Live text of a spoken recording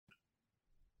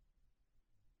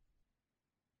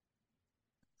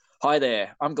Hi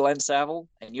there, I'm Glenn Saville,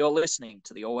 and you're listening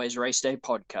to the Always Race Day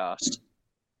podcast.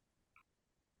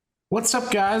 What's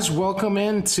up, guys? Welcome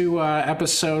into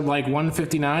episode like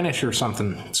 159-ish or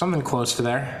something close to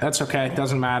there. That's okay.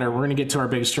 Doesn't matter. We're going to get to our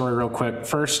big story real quick.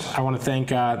 First, I want to thank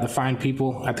the fine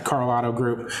people at the Carl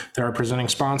Group. They're our presenting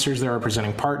sponsors. They're our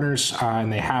presenting partners,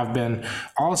 and they have been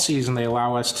all season. They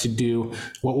allow us to do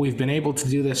what we've been able to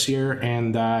do this year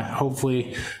and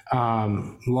hopefully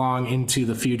long into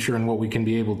the future and what we can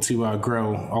be able to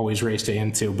grow Always Race Day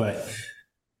into. But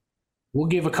we'll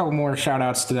give a couple more shout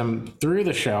outs to them through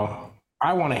the show.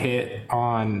 I want to hit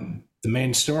on the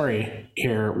main story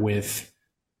here with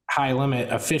High Limit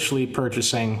officially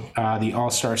purchasing the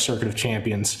All-Star Circuit of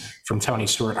Champions from Tony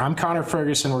Stewart. I'm Connor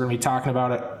Ferguson. We're going to be talking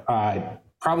about it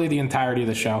probably the entirety of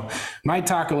the show. Might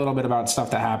talk a little bit about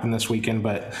stuff that happened this weekend,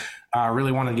 but I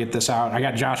really want to get this out. I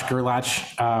got Josh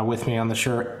Gerlach with me on the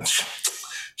show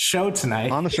tonight.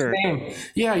 On the shirt.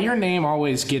 Your name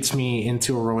always gets me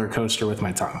into a roller coaster with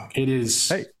my tongue. It is.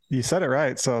 Hey, you said it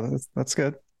right, so that's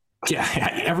good. Yeah,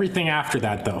 everything after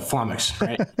that though, flummox,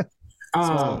 right?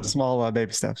 small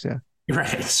baby steps, yeah.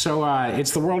 Right. So it's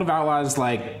the World of Outlaws,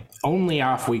 like only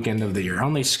off weekend of the year,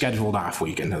 only scheduled off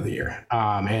weekend of the year.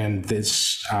 And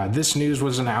this news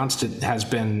was announced. It has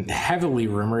been heavily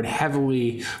rumored,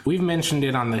 we've mentioned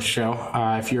it on this show.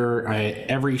 If you're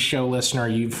every show listener,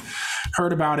 you've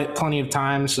heard about it plenty of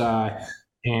times.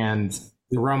 And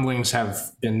the rumblings have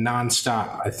been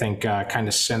nonstop, I think, kind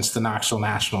of since the Knoxville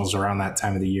Nationals around that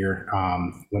time of the year,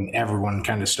 when everyone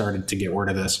kind of started to get word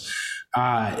of this.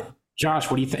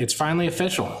 Josh, what do you think? It's finally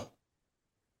official.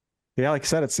 Yeah, like I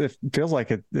said, it feels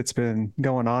like it's been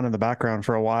going on in the background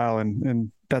for a while,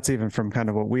 and that's even from kind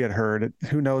of what we had heard.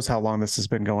 Who knows how long this has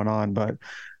been going on, but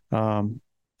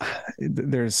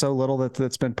there's so little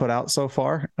that's been put out so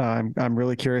far. I'm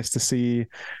really curious to see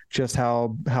just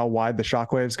how wide the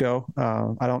shockwaves go.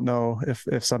 I don't know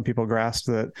if some people grasp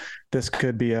that this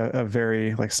could be a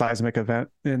very like seismic event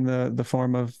in the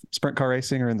form of sprint car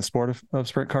racing or in the sport of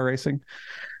sprint car racing.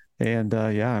 And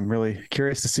I'm really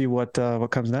curious to see what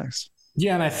comes next.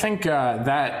 Yeah, and I think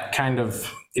that kind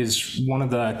of is one of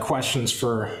the questions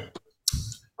for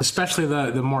especially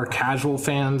the more casual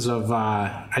fans of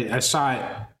I saw it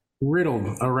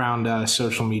riddled around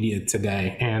social media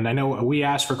today. And I know we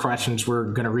asked for questions.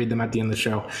 We're going to read them at the end of the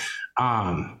show.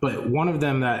 But one of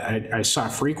them that I saw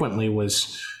frequently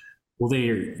was, well,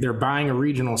 they're buying a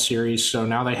regional series. So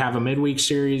now they have a midweek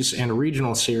series and a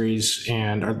regional series,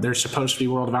 and they're supposed to be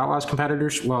World of Outlaws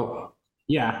competitors. Well,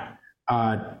 yeah.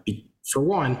 For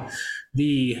one,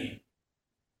 the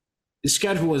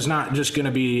schedule is not just going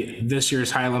to be this year's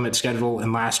High Limit schedule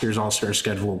and last year's All-Star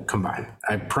schedule combined.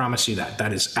 I promise you that.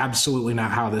 That is absolutely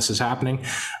not how this is happening.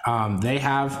 They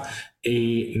have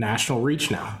a national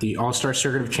reach now. The All-Star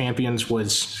Circuit of Champions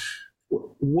was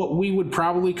what we would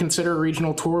probably consider a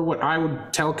regional tour. What I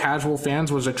would tell casual fans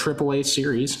was a AAA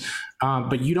series.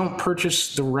 But you don't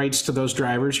purchase the rights to those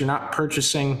drivers. You're not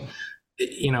purchasing,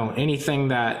 anything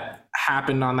that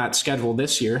happened on that schedule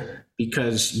this year,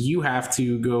 because you have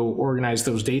to go organize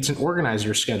those dates and organize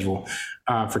your schedule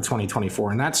for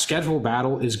 2024. And that schedule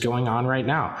battle is going on right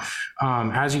now.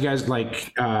 As you guys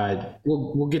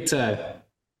we'll get to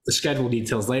the schedule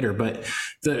details later, but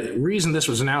the reason this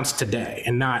was announced today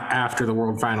and not after the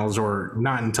World Finals or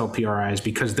not until PRI is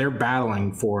because they're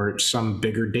battling for some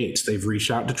bigger dates. They've reached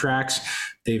out to tracks.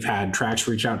 They've had tracks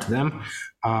reach out to them.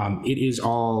 It is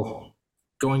all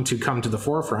going to come to the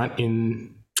forefront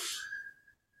in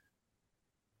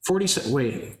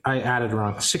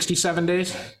 67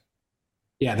 days.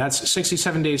 Yeah, that's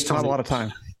 67 days. Not a lot of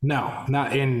time. No,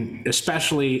 not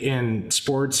especially in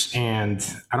sports, and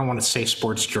I don't want to say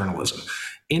sports journalism.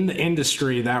 In the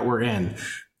industry that we're in,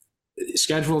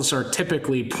 schedules are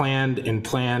typically planned and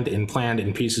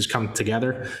pieces come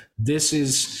together. This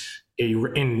is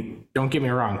and don't get me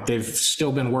wrong, they've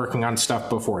still been working on stuff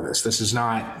before this. This is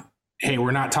not, hey,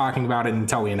 we're not talking about it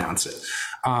until we announce it.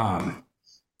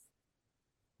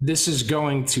 This is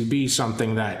going to be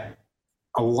something that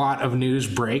a lot of news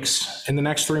breaks in the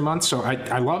next 3 months. So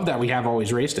I love that we have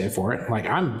Always Race Day for it. Like,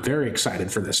 I'm very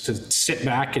excited for this, to sit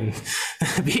back and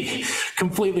be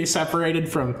completely separated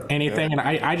from anything. Yeah.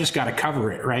 And I just got to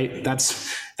cover it, right?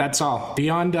 That's all.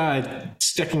 Beyond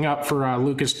sticking up for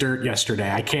Lucas Dirt yesterday,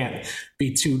 I can't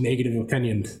be too negative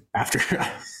opinion after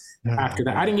after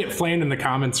that. I didn't get flamed in the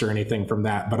comments or anything from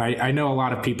that, but I know a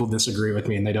lot of people disagree with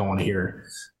me and they don't want to hear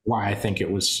why I think it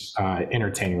was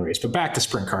entertaining race. But back to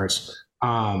sprint cars.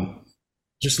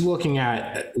 Just looking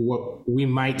at what we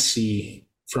might see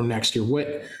from next year,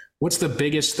 what's the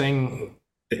biggest thing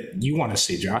that you want to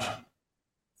see, Josh?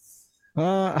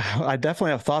 I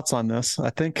definitely have thoughts on this.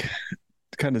 I think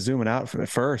kind of zooming out at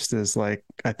first is like,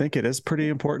 I think it is pretty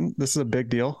important. This is a big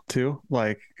deal too.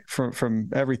 Like from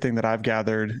everything that I've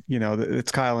gathered,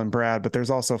 it's Kyle and Brad, but there's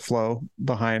also Flo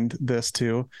behind this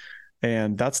too.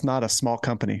 And that's not a small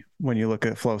company when you look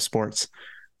at Flow Sports.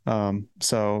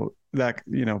 So that,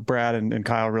 Brad and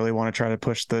Kyle really want to try to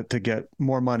push to get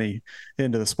more money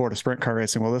into the sport of sprint car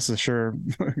racing. Well, this is sure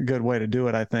a good way to do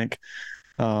it, I think.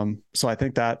 So I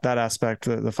think that aspect,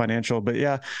 the financial, but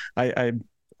yeah, I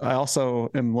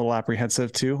also am a little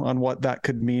apprehensive too on what that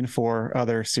could mean for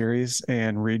other series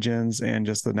and regions and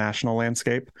just the national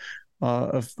landscape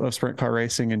of sprint car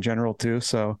racing in general too.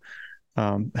 So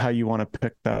how you want to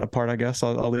pick that apart, I guess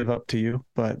I'll leave up to you,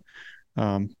 but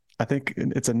I think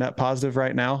it's a net positive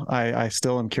right now. I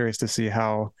still am curious to see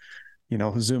how,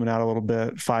 zooming out a little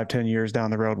bit, 5-10 years down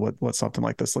the road, what something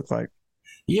like this looks like.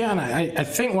 Yeah. And I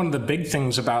think one of the big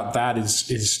things about that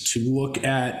is to look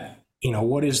at,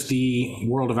 what is the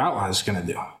World of Outlaws going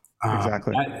to do?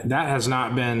 Exactly. That has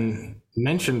not been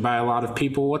mentioned by a lot of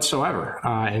people whatsoever.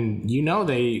 And,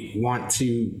 they want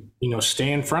to,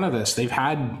 stay in front of this. They've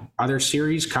had other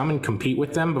series come and compete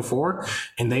with them before,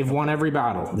 and they've won every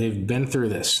battle. They've been through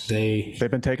this. They've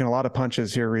been taking a lot of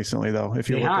punches here recently, though. If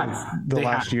you look at the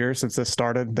last year since this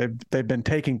started, they've been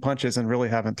taking punches and really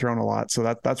haven't thrown a lot.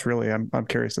 So that's really, I'm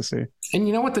curious to see. And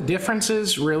you know what the difference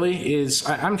is really is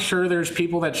I'm sure there's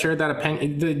people that shared that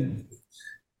opinion.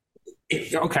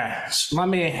 Okay, so let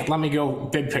me go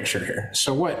big picture here.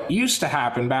 So what used to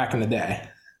happen back in the day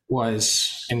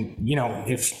was, and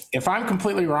if I'm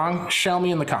completely wrong, shell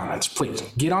me in the comments, please.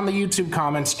 Get on the YouTube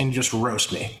comments and just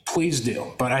roast me, please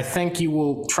do. But I think you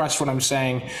will trust what I'm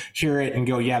saying, hear it, and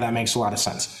go, yeah, that makes a lot of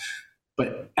sense.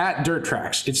 But at dirt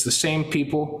tracks, it's the same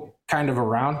people kind of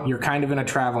around. You're kind of in a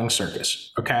traveling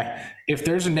circus, okay? If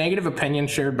there's a negative opinion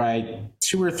shared by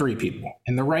 2 or 3 people,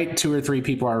 and the right 2 or 3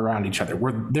 people are around each other,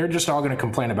 where they're just all going to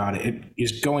complain about it, it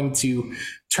is going to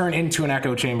turn into an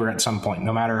echo chamber at some point,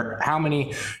 no matter how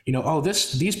many,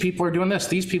 these people are doing this,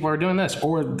 these people are doing this.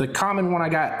 Or the common one I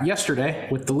got yesterday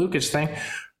with the Lucas thing,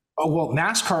 oh, well,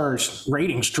 NASCAR's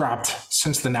ratings dropped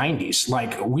since the 90s.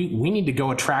 Like, we need to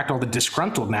go attract all the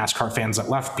disgruntled NASCAR fans that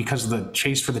left because of the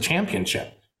chase for the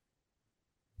championship.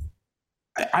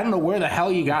 I don't know where the hell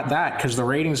you got that, because the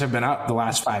ratings have been up the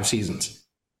last 5 seasons.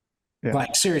 Yeah.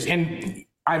 Like, serious. And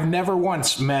I've never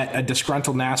once met a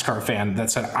disgruntled NASCAR fan that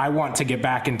said, I want to get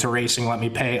back into racing. Let me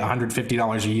pay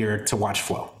 $150 a year to watch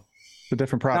Flow. It's a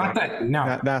different product.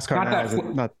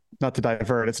 NASCAR not to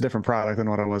divert. It's a different product than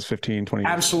what it was 15, 20 years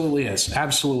ago.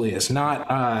 Absolutely is. Not,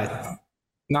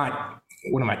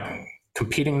 what am I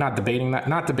competing? Not debating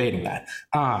that.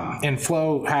 And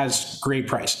Flow has great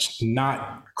prices,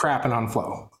 not crapping on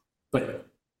Flow, but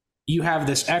you have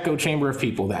this echo chamber of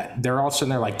people that they're all sitting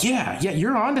there like, yeah,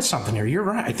 you're onto something here. You're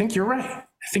right. I think you're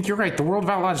right. The World of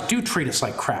Outlaws do treat us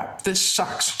like crap. This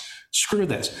sucks. Screw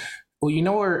this. Well,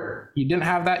 where you didn't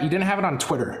have that? You didn't have it on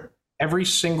Twitter every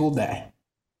single day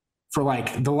for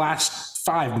like the last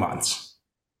 5 months,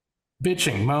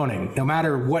 bitching, moaning, no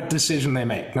matter what decision they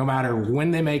make, no matter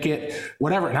when they make it,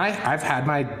 whatever. And I've had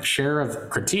my share of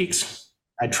critiques.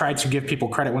 I try to give people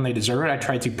credit when they deserve it. I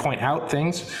try to point out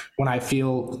things when I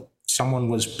feel someone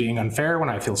was being unfair, when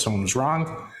I feel someone was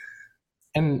wrong.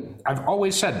 And I've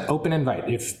always said, open invite.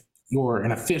 If you're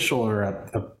an official or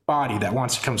a body that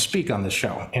wants to come speak on the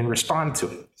show and respond to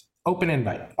it, open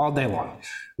invite all day long.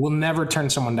 We'll never turn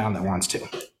someone down that wants to.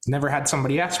 Never had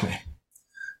somebody ask me.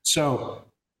 So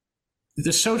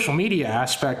the social media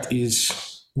aspect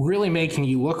is really making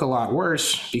you look a lot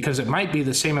worse, because it might be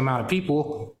the same amount of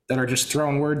people that are just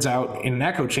throwing words out in an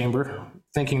echo chamber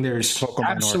thinking there's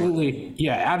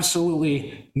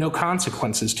absolutely no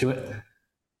consequences to it.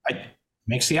 It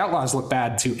makes the Outlaws look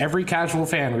bad to every casual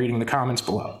fan reading the comments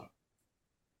below.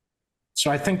 So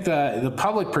I think the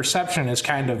public perception is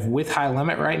kind of with high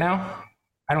limit right now.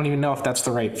 I don't even know if that's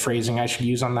the right phrasing I should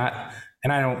use on that.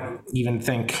 And I don't even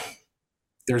think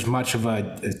there's much of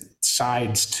a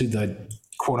sides to the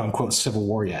quote unquote civil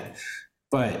war yet,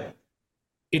 but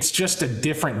it's just a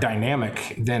different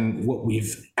dynamic than what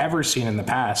we've ever seen in the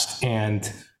past.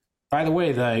 And by the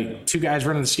way, the 2 guys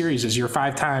running the series is your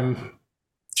 5-time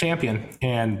champion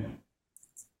and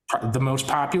the most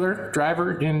popular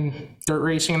driver in dirt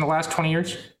racing in the last 20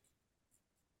 years.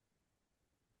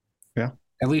 Yeah.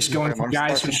 At least going from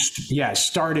guys who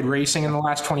started racing in the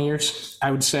last 20 years, I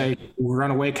would say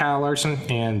runaway Kyle Larson.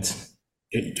 And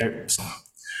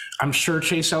I'm sure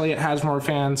Chase Elliott has more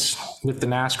fans with the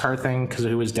NASCAR thing because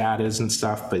of who his dad is and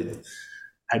stuff, but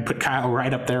I'd put Kyle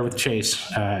right up there with Chase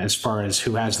as far as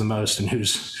who has the most and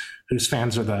who's whose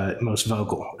fans are the most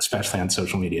vocal, especially on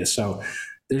social media. So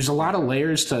there's a lot of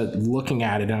layers to looking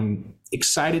at it. I'm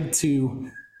excited to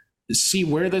see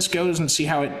where this goes and see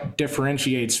how it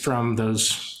differentiates from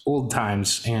those old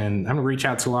times. And I'm gonna reach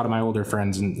out to a lot of my older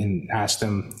friends and ask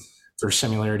them for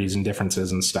similarities and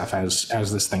differences and stuff as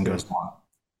this thing goes along.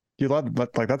 You love,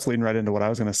 like, that's leading right into what I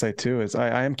was going to say too, is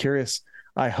I am curious.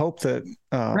 I hope that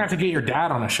we're gonna have to get your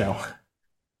dad on a show.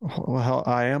 Well,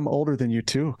 I am older than you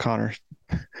too, Connor.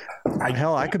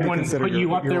 I could be considered put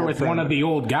you up there with one of the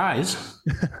old guys.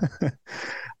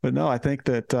 But no, I think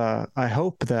that I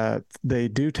hope that they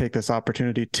do take this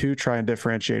opportunity to try and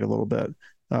differentiate a little bit.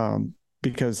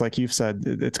 Because like you've said,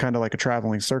 it's kind of like a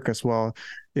traveling circus. Well,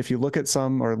 if you look at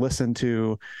some or listen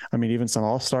to, I mean, even some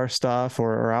all-star stuff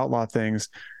or outlaw things,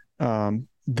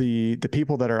 the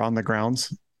people that are on the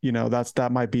grounds, you know,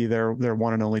 that might be their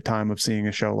one and only time of seeing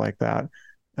a show like that.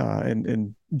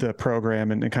 And the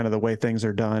program and kind of the way things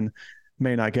are done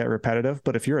may not get repetitive,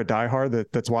 but if you're a diehard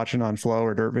that's watching on Flow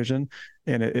or Dirt Vision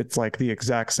and it's like the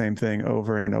exact same thing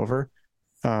over and over,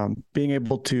 being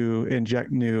able to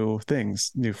inject new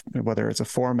things, whether it's a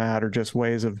format or just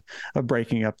ways of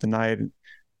breaking up the night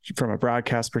from a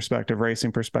broadcast perspective,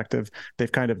 racing perspective,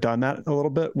 they've kind of done that a little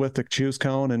bit with the choose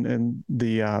cone and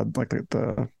the like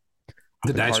the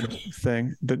dice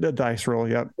thing, the dice roll.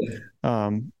 Yep.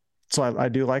 So I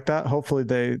do like that. Hopefully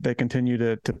they continue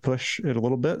to push it a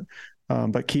little bit,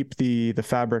 but keep the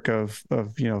fabric of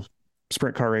you know,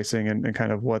 sprint car racing and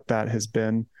kind of what that has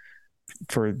been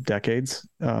for decades.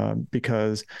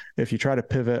 Because if you try to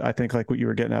pivot, I think like what you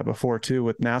were getting at before too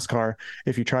with NASCAR,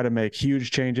 if you try to make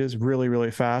huge changes really,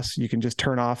 really fast, you can just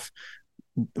turn off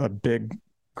a big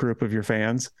group of your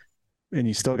fans and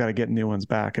you still got to get new ones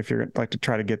back if you're like to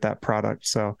try to get that product.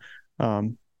 So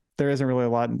there isn't really a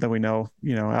lot that we know,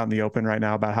 you know, out in the open right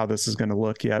now about how this is going to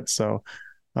look yet. So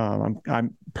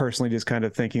I'm personally just kind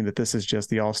of thinking that this is just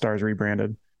the All-Stars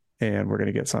rebranded and we're going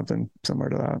to get something similar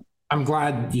to that. I'm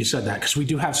glad you said that because we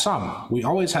do have some. We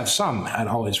always have some at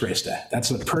Always Race Day.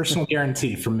 That's a personal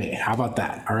guarantee from me. How about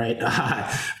that? All right.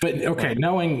 But okay,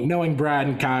 knowing Brad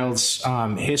and Kyle's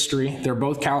history, they're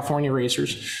both California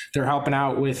racers. They're helping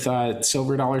out with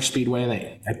Silver Dollar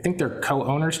Speedway. I think they're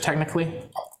co-owners technically.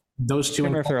 Those two. I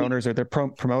don't know if they're owners or they're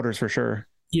promoters for sure.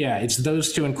 Yeah, it's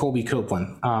those two and Colby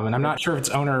Copeland. And I'm not sure if it's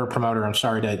owner or promoter. I'm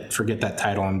sorry to forget that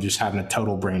title. I'm just having a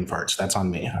total brain fart. So that's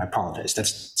on me. I apologize.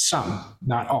 That's some,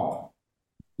 not all,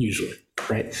 usually,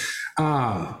 right?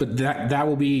 But that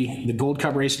will be the Gold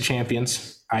Cup Race of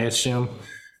Champions, I assume.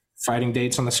 Fighting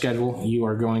dates on the schedule. You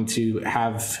are going to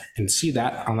have and see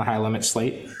that on the high limit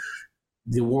slate.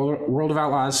 The World of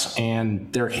Outlaws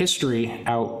and their history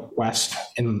out west,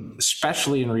 and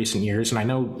especially in recent years, and I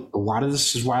know a lot of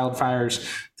this is wildfires.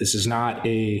 This is not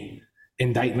a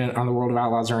indictment on the World of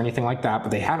Outlaws or anything like that, but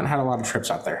they haven't had a lot of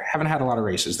trips out there, haven't had a lot of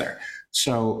races there.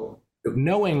 So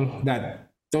knowing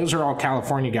that those are all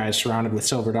California guys surrounded with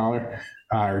Silver Dollar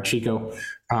or Chico,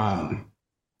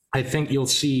 I think you'll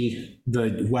see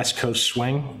the West Coast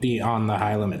swing be on the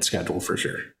high limit schedule for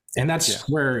sure. And that's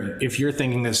where, if you're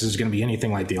thinking this is going to be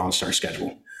anything like the All-Star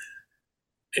schedule,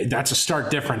 that's a stark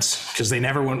difference because they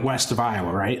never went west of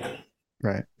Iowa, right?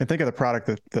 Right. And think of the product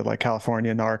that like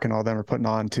California, NARC, and all them are putting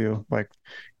on too, like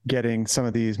getting some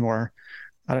of these more,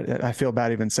 I feel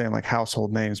bad even saying like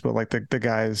household names, but like the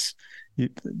guys,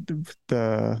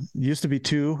 the used to be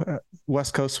two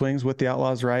West Coast swings with the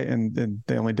Outlaws, right? And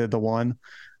they only did the one.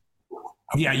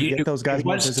 Yeah, you get those guys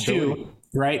more visibility. Two,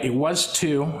 right? It was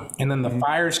two, and then the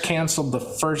fires canceled the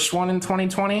first one in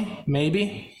 2020,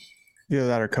 maybe. Either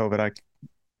that or COVID. I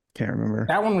can't remember.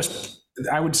 That one was,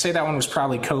 I would say that one was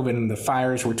probably COVID, and the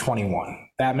fires were 21.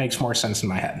 That makes more sense in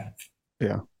my head.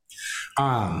 Yeah.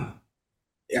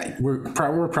 Yeah, we're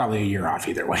probably a year off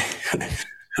either way.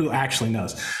 Who actually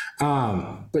knows?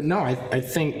 But no, I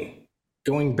think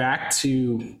going back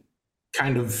to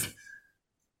kind of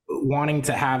wanting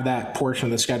to have that portion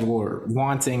of the schedule or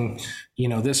wanting, you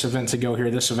know, this event to go here,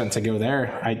 this event to go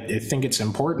there. I think it's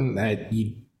important that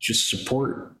you just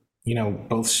support, you know,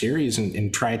 both series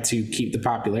and try to keep the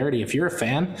popularity. If you're a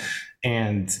fan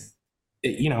and,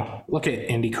 you know, look at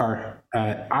IndyCar.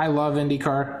 I love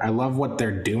IndyCar. I love what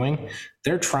they're doing.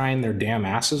 They're trying their damn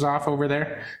asses off over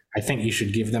there. I think you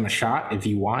should give them a shot if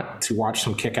you want to watch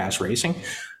some kick-ass racing.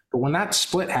 But when that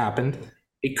split happened,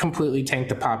 it completely tanked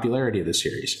the popularity of the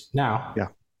series. Now,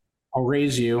 I'll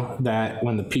raise you that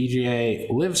when the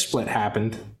PGA Live split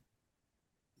happened,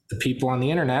 the people on the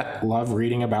internet love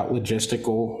reading about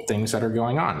logistical things that are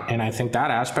going on. And I think that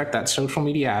aspect, that social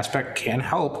media aspect, can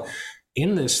help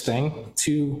in this thing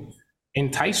to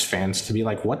entice fans to be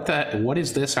like, what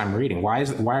is this I'm reading? Why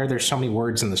are there so many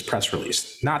words in this press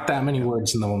release? Not that many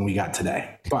words in the one we got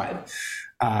today, but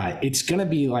it's going to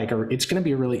be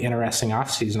a really interesting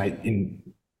offseason. And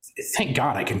thank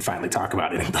God I can finally talk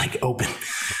about it in like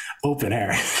open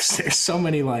air. There's so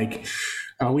many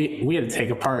we had to take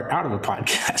a part out of a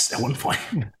podcast at one point.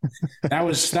 That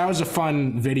was a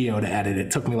fun video to edit.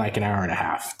 It took me like an hour and a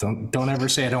half. Don't ever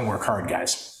say I don't work hard,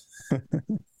 guys.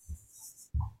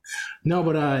 No,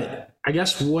 but I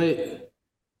guess I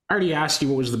already asked you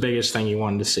what was the biggest thing you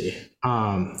wanted to see.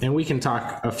 And we can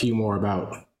talk a few more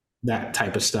about that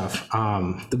type of stuff.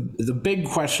 The big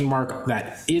question mark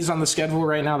that is on the schedule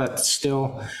right now that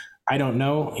still I don't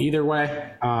know either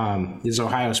way is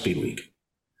Ohio Speed Week.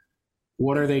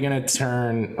 What are they going to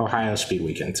turn Ohio Speed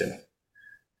Week into?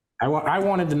 I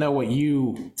wanted to know what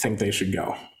you think they should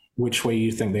go. Which way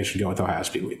you think they should go with Ohio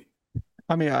Speed Week?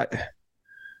 I mean,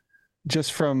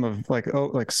 just from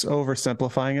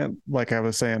oversimplifying it, like I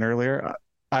was saying earlier,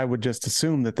 I would just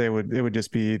assume that it would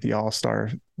just be the All-Star,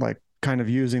 like kind of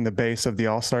using the base of the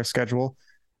All-Star schedule.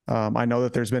 I know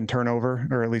that there's been turnover,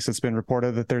 or at least it's been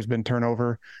reported that there's been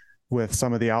turnover with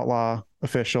some of the Outlaw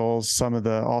officials. Some of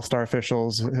the All-Star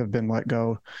officials have been let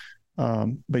go.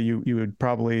 But you would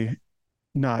probably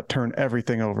not turn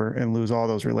everything over and lose all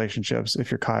those relationships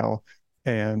if you're Kyle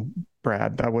and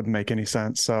Brad. That wouldn't make any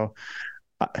sense. So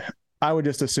I would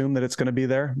just assume that it's going to be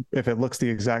there. If it looks the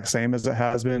exact same as it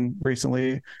has been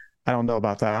recently, I don't know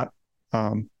about that.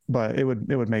 But it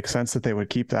would make sense that they would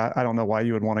keep that. I don't know why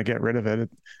you would want to get rid of it.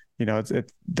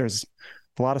 There's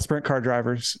a lot of sprint car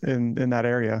drivers in that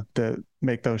area that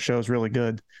make those shows really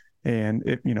good. And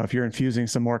if you're infusing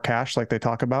some more cash, like they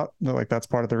talk about, like that's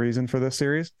part of the reason for this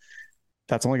series,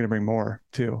 that's only going to bring more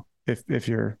too. If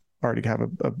you're already have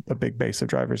a big base of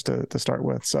drivers to start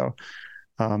with. So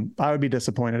I would be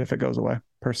disappointed if it goes away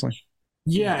personally.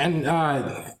 Yeah. And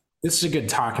this is a good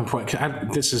talking point.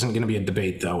 This isn't going to be a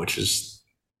debate though, which is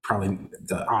probably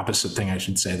the opposite thing I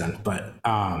should say then. But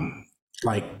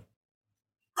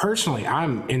personally,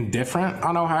 I'm indifferent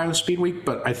on Ohio Speed Week,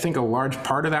 but I think a large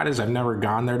part of that is I've never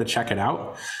gone there to check it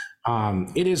out.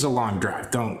 It is a long drive.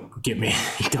 Don't get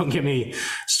me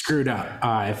screwed up.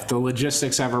 If the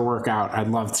logistics ever work out, I'd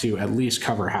love to at least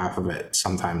cover half of it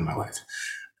sometime in my life.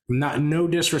 No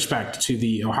disrespect to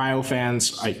the Ohio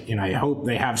fans. I hope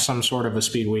they have some sort of a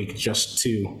speed week just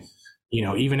to,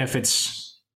 even if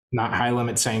it's not high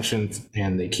limit sanctioned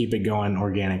and they keep it going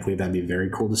organically, that'd be very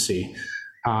cool to see.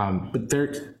 But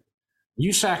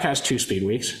USAC has 2 speed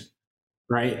weeks,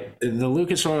 right? The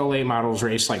Lucas Oil late models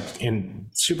race in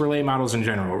super late models in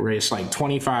general race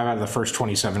 25 out of the first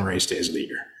 27 race days of the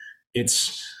year.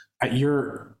 It's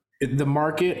the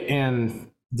market and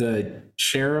the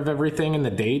share of everything and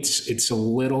the dates. It's a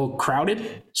little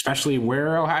crowded, especially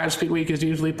where Ohio Speed Week is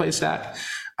usually placed at.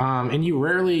 And you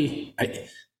rarely,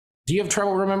 do you have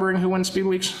trouble remembering who wins speed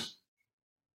weeks?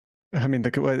 I mean,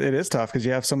 it is tough because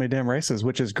you have so many damn races,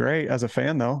 which is great as a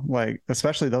fan, though. Like,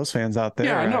 especially those fans out there.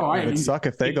 Yeah, I know. It would suck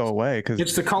if they go away because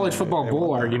it's the college football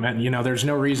bowl argument. There's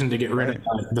no reason to get rid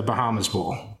of the Bahamas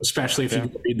Bowl, especially if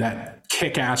you read that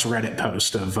kick-ass Reddit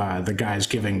post of the guys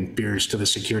giving beers to the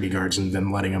security guards and then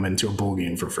letting them into a bowl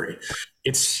game for free.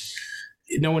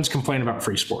 No one's complaining about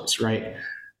free sports, right?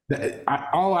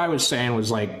 All I was saying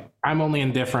was I'm only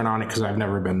indifferent on it because I've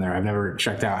never been there. I've never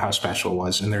checked out how special it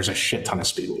was, and there's a shit ton of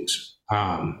speed weeks.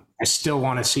 I still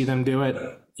want to see them do it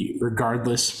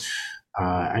regardless.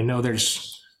 I know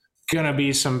there's going to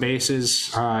be some bases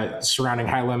surrounding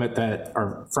high limit that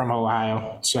are from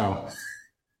Ohio. So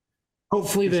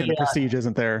hopefully the prestige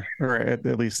isn't there, or at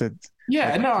least it.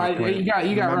 Yeah,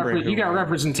 you got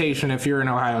representation if you're an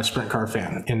Ohio sprint car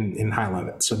fan in high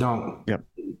limit. So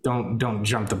don't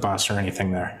jump the bus or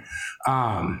anything there.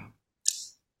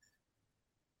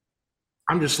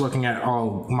 I'm just looking at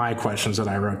all my questions that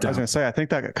I wrote down. I was going to say, I think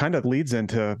that kind of leads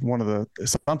into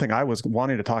something I was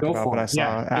wanting to talk about, but I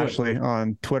saw Ashley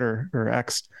on Twitter or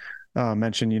X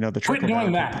mention, the quit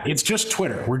doing that. It's just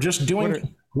Twitter. We're just doing. Twitter.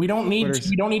 We don't need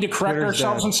to correct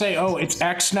ourselves and say, oh, it's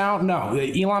X now. No,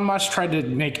 Elon Musk tried to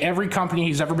make every company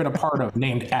he's ever been a part of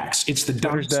named X. It's the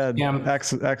dumbest scam.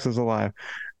 X is alive.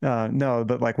 No,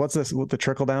 but what's this with the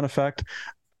trickle down effect?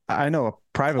 I know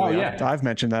privately, I've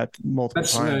mentioned that multiple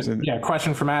times.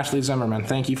 Question from Ashley Zimmerman.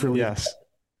 Thank you for leaving.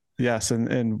 Yes.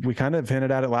 And we kind of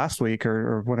hinted at it last week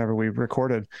or whenever we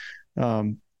recorded.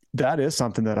 That is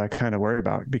something that I kind of worry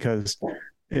about because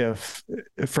if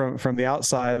from the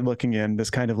outside looking in, this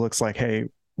kind of looks like, hey,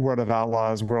 World of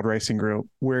Outlaws, World Racing Group,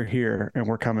 we're here and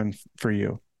we're coming for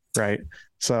you. Right.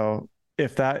 So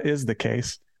if that is the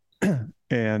case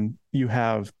and you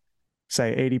have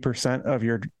say 80% of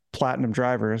your platinum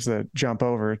drivers that jump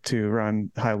over to run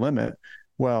high limit.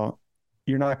 Well,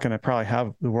 you're not going to probably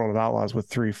have the World of Outlaws with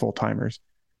 3 full timers.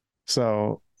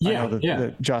 So I know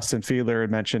that Justin Fiedler had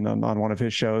mentioned on one of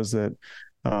his shows that,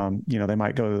 they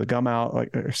might go to the gum out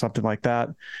or something like that.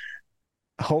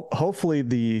 Hopefully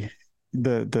the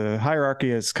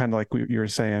hierarchy is kind of like you were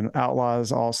saying,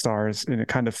 Outlaws, All-Stars, and it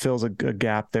kind of fills a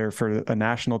gap there for a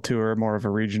national tour, more of a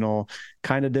regional,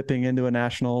 kind of dipping into a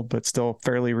national, but still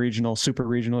fairly regional, super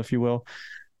regional, if you will.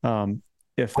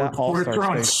 If that we're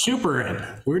throwing super in,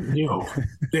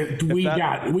 we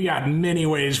got many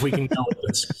ways we can go with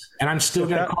this, and I'm still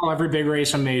going to call every big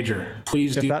race a major.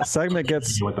 Please, if that segment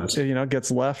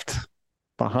gets left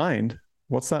behind,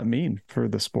 what's that mean for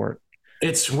the sport?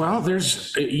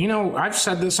 There's I've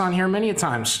said this on here many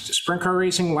times. Sprint car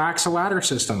racing lacks a ladder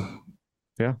system.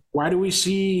 Yeah. Why do we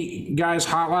see guys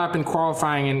hot lap and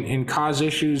qualifying and cause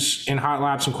issues in hot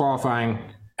laps and qualifying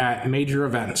at major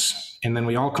events? And then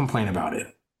we all complain about it.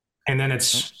 And then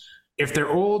if they're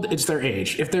old, it's their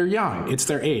age. If they're young, it's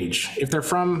their age. If they're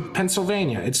from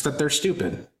Pennsylvania, it's that they're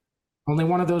stupid. Only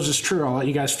one of those is true. I'll let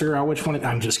you guys figure out which one.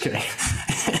 I'm just kidding.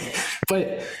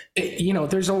 But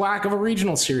there's a lack of a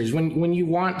regional series. When you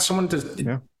want someone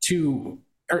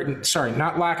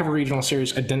not lack of a regional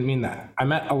series. I didn't mean that. I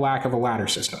meant a lack of a ladder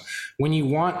system. When you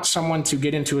want someone to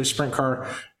get into a sprint car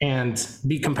and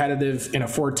be competitive in a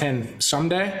 410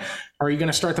 someday, are you going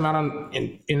to start them out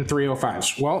in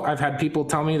 305s? Well, I've had people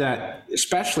tell me that,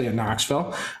 especially at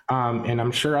Knoxville, and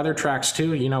I'm sure other tracks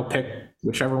too, pick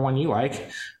whichever one you like.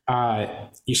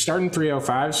 You start in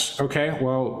 305s. Okay,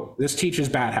 well, this teaches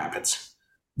bad habits.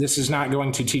 This is not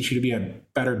going to teach you to be a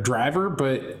better driver,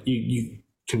 but you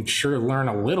can sure learn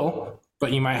a little,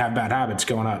 but you might have bad habits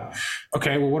going up.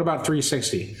 Okay, well, what about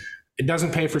 360? It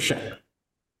doesn't pay for shit.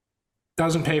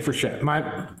 Doesn't pay for shit.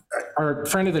 Our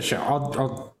friend of the show,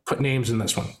 I'll put names in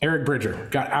this one. Eric Bridger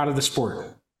got out of the sport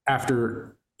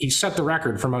after he set the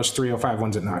record for most 305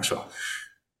 wins at Knoxville.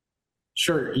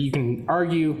 Sure, you can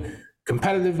argue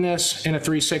competitiveness in a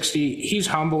 360. He's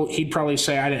humble. He'd probably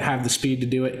say, I didn't have the speed to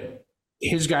do it.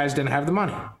 His guys didn't have the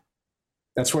money.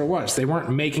 That's what it was. They weren't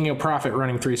making a profit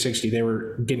running 360. They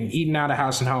were getting eaten out of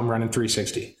house and home running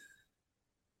 360.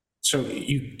 So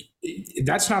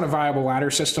that's not a viable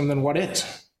ladder system. Then what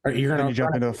is? You're going to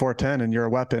jump into a 410 and you're a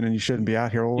weapon and you shouldn't be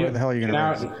out here. Well, where the hell are you going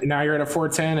to race? Now you're at a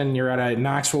 410 and you're at a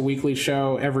Knoxville weekly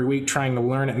show every week trying to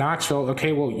learn at Knoxville.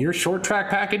 Okay, well, your short track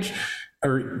package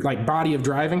or like body of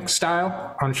driving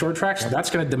style on short tracks, that's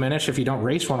going to diminish if you don't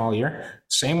race one all year.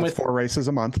 Same with 4 races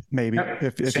a month, maybe,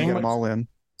 if you get them all in.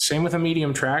 Same with a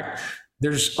medium track.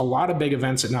 There's a lot of big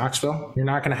events at Knoxville. You're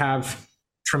not going to have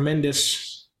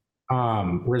tremendous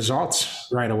results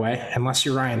right away unless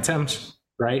you're Ryan Timms,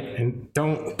 right? And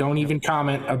don't even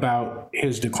comment about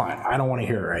his decline. I don't want to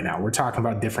hear it right now. We're talking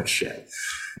about different shit.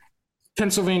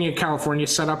 Pennsylvania, California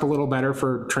set up a little better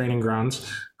for training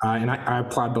grounds, and I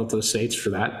applaud both those states for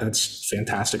that. That's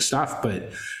fantastic stuff.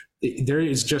 But there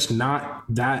is just not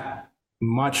that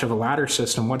much of a ladder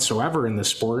system whatsoever in the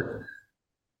sport.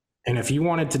 And if you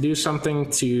wanted to do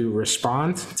something to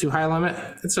respond to high limit,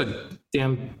 it's a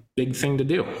damn big thing to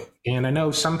do. And I know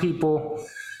some people,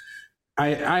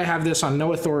 I have this on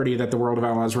no authority that the World of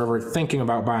Outlaws were ever thinking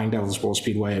about buying Devil's Bowl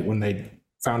Speedway when they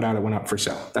found out it went up for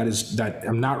sale.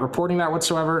 I'm not reporting that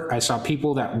whatsoever. I saw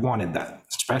people that wanted that,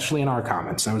 especially in our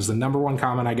comments. That was the number one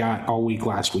comment I got all week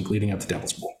last week leading up to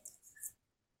Devil's Bowl.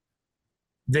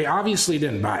 They obviously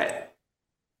didn't buy it.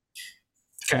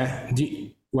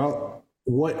 Okay.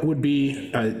 What would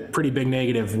be a pretty big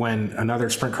negative when another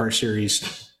sprint car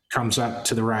series comes up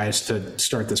to the rise to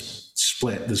start this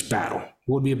split, this battle?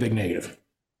 What would be a big negative?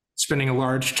 Spending a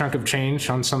large chunk of change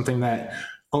on something that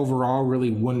overall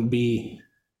really wouldn't be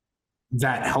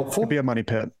that helpful. It'd be a money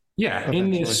pit. Yeah,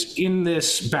 in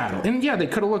this battle. And yeah, they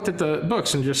could have looked at the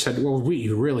books and just said, well, we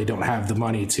really don't have the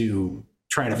money to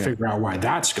try to figure out why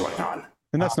that's going on.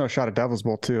 And that's no shot at Devil's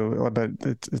Bowl too, but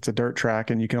it's a dirt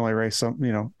track and you can only race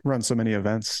run so many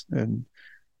events, and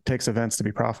it takes events to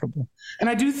be profitable. And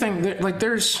I do think that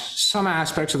there's some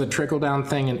aspects of the trickle down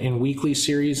thing in weekly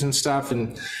series and stuff.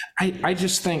 And I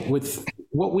just think with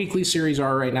what weekly series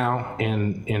are right now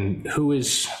and who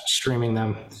is streaming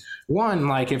them, one,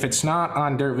 like if it's not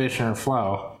on Dirt Vision or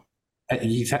Flow, I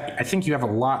think you have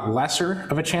a lot lesser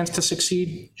of a chance to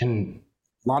succeed. And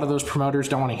a lot of those promoters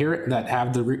don't want to hear it that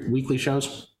have the weekly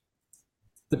shows.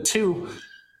 But two,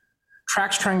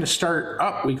 tracks trying to start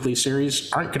up weekly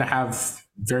series aren't going to have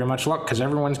very much luck because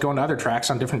everyone's going to other tracks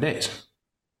on different days.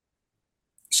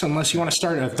 So unless you want to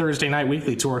start a Thursday night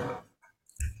weekly tour,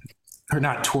 or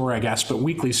not tour, I guess, but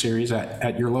weekly series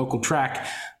at your local track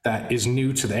that is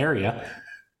new to the area,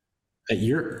 that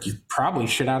you're probably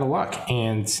shit out of luck.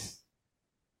 And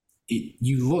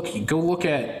go look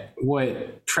at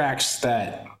what tracks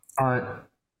that aren't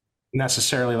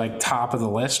necessarily like top of the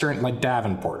list, or like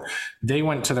Davenport. They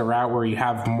went to the route where you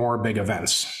have more big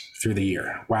events through the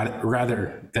year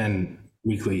rather than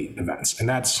weekly events. And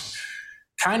that's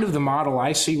kind of the model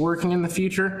I see working in the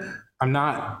future. I'm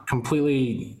not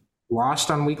completely lost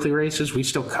on weekly races. We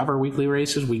still cover weekly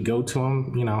races. We go to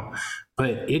them,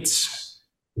 but it's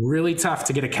really tough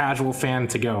to get a casual fan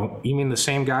to go, you mean the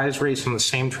same guys race on the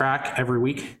same track every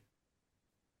week?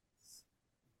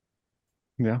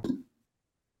 Yeah.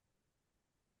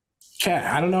 Okay,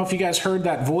 I don't know if you guys heard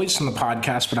that voice in the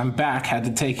podcast, but I'm back. Had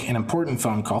to take an important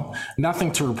phone call.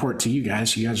 Nothing to report to you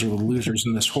guys. You guys are the losers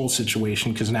in this whole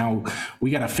situation, because now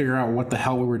we got to figure out what the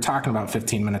hell we were talking about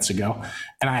 15 minutes ago,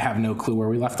 and I have no clue where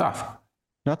we left off.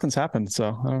 Nothing's happened,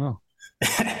 so I don't know.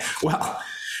 Well,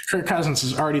 Kirk Cousins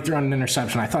has already thrown an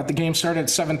interception. I thought the game started at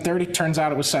 7:30. Turns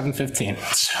out it was 7:15.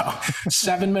 So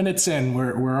 7 minutes in,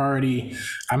 we're already.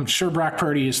 I'm sure Brock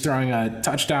Purdy is throwing a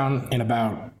touchdown in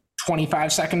about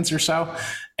 25 seconds or so.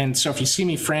 And so if you see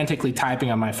me frantically typing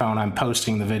on my phone, I'm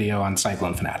posting the video on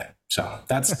Cyclone Fanatic. So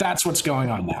that's what's going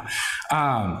on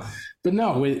now. But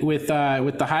no, with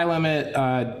the high limit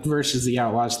versus the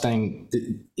Outlaws thing,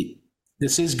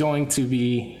 this is going to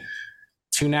be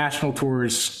two national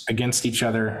tours against each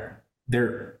other.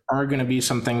 There are going to be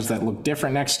some things that look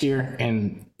different next year,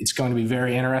 and it's going to be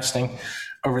very interesting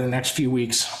over the next few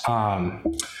weeks. I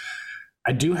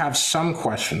do have some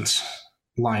questions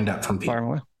lined up from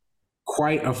people,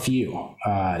 quite a few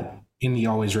in the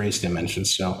Always Race dimension.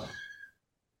 So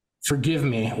forgive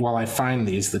me while I find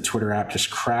these. The Twitter app just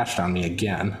crashed on me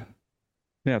again.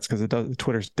 Yeah, it's because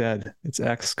Twitter's dead. It's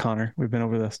X, Connor. We've been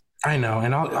over this. I know,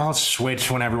 and I'll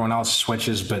switch when everyone else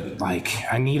switches, but like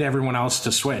I need everyone else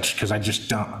to switch because I just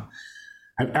don't.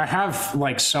 I have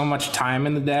like so much time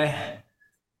in the day,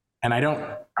 and I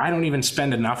don't even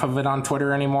spend enough of it on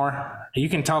Twitter anymore. You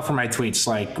can tell from my tweets,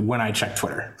 like when I check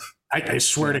Twitter, I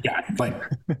swear to God, like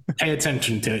pay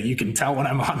attention to it. You can tell when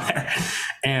I'm on there,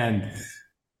 and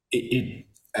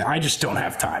I just don't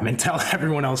have time until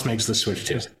everyone else makes the switch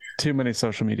too. Too many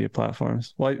social media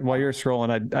platforms. While you're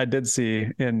scrolling, I did see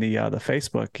in the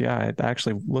Facebook. Yeah, I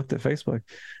actually looked at Facebook.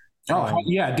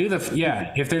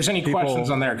 Yeah, if there's any questions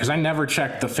on there, because I never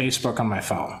check the Facebook on my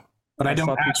phone. But I don't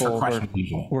ask for questions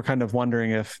usually. We're kind of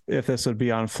wondering if this would be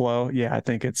on Flow. Yeah, I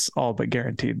think it's all but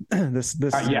guaranteed. This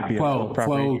is Flow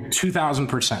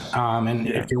 2000%. And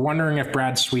if you're wondering if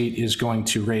Brad Sweet is going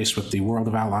to race with the World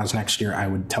of Outlaws next year, I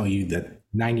would tell you that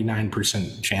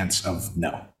 99% chance of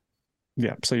no.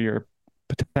 Yeah, so your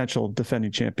potential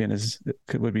defending champion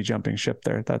would be jumping ship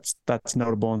there. That's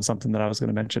notable, and something that I was going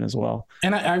to mention as well.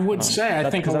 And I would say, I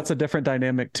think that's a different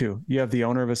dynamic too. You have the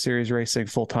owner of a series racing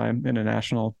full time in a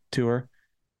national tour.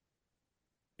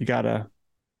 You gotta.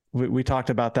 We talked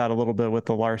about that a little bit with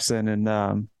the Larson,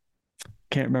 and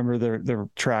can't remember the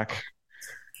track,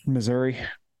 Missouri.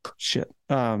 Shit.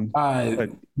 But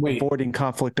avoiding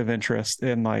conflict of interest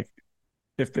in like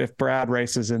if Brad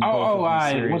races in.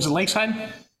 Was it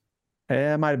Lakeside?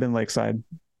 It might have been Lakeside,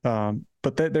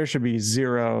 but there should be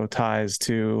zero ties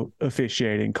to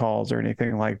officiating calls or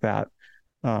anything like that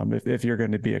if you're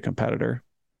going to be a competitor.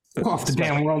 Well, if the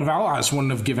damn World of Outlaws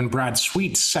wouldn't have given Brad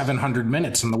Sweet 700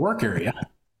 minutes in the work area.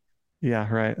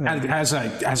 Yeah, right. As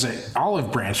a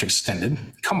olive branch extended.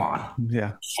 Come on.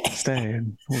 Yeah, stay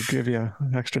and we'll give you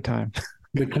extra time.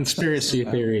 The conspiracy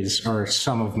theories are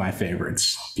some of my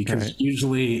favorites because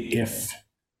usually if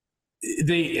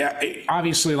they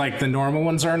obviously like the normal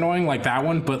ones are annoying like that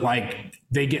one, but like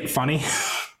they get funny.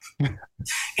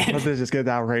 They just get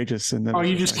outrageous and then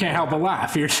you just can't help but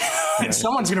laugh.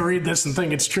 Someone's gonna read this and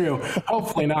think it's true.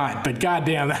 Hopefully not, but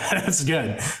goddamn, that's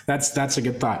good. That's a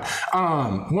good thought.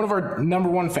 One of our number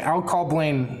one I'll call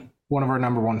Blaine one of our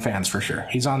number one fans for sure.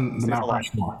 He's on the Mount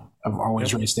Rushmore of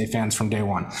Always Race Day fans from day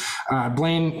one.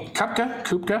 Blaine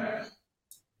Kupka.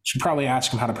 Should probably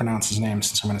ask him how to pronounce his name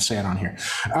since I'm going to say it on here.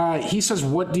 He says,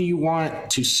 what do you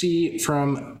want to see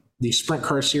from the Sprint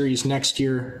Car Series next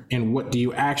year, and what do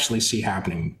you actually see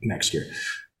happening next year?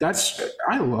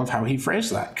 I love how he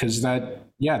phrased that, because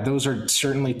those are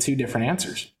certainly two different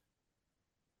answers.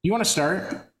 You want to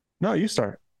start? No, you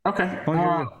start. Okay.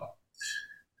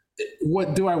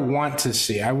 What do I want to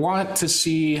see? I want to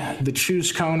see the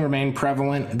choose cone remain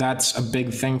prevalent. That's a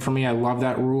big thing for me. I love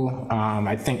that rule.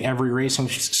 I think every racing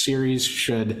series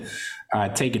should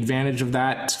take advantage of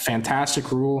that. It's a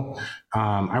fantastic rule.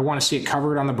 I want to see it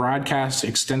covered on the broadcast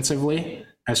extensively.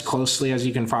 as closely as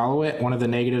you can follow it. One of the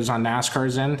negatives on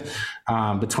NASCAR's end,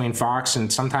 between Fox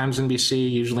and sometimes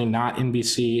NBC, usually not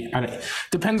NBC.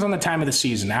 Depends on the time of the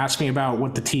season. Ask me about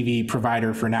what the TV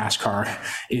provider for NASCAR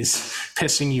is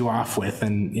pissing you off with,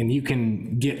 and you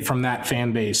can get from that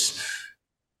fan base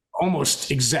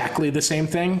almost exactly the same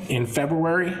thing in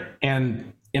February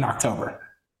and in October.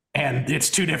 And it's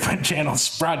two different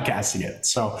channels broadcasting it.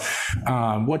 So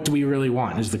what do we really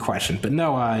want is the question. But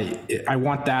no, I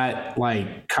want that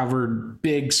like covered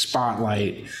big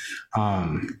spotlight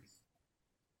on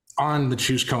the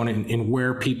choose cone and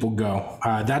where people go.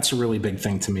 That's a really big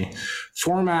thing to me.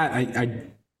 Format, I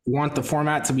want the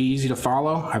format to be easy to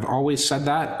follow. I've always said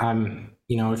that.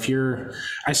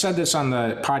 I said this on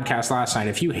the podcast last night.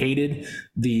 If you hated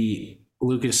the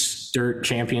Lucas Dirt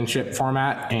Championship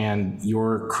format and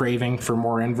you're craving for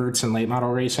more inverts in late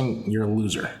model racing, you're a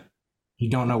loser.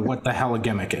 You don't know what the hell a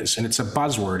gimmick is. And it's a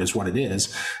buzzword is what it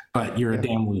is, but you're a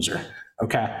damn loser.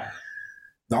 Okay.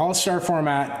 The all-star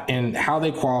format and how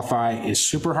they qualify is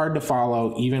super hard to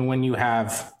follow, even when you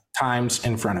have times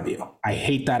in front of you. I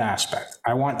hate that aspect.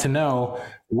 I want to know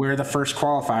where the first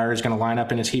qualifier is going to line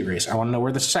up in his heat race. I want to know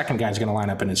where the second guy is going to line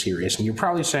up in his heat race. And you're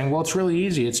probably saying, well, it's really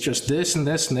easy. It's just this and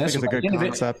this and this. It's a good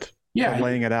concept. Yeah.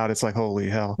 Laying it out, it's like, holy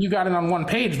hell. You got it on one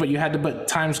page, but you had to put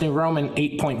Times New Roman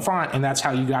 8-point font, and that's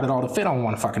how you got it all to fit on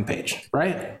one fucking page,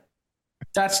 right?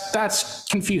 That's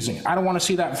confusing. I don't want to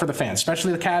see that for the fans,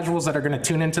 especially the casuals that are going to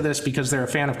tune into this because they're a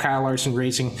fan of Kyle Larson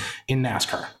racing in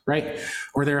NASCAR, right?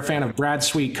 Or they're a fan of Brad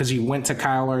Sweet because he went to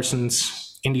Kyle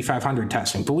Larson's Indy 500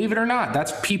 testing. Believe it or not,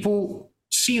 that's people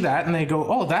see that and they go,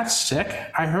 "Oh, that's sick.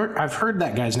 I've heard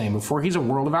that guy's name before. He's a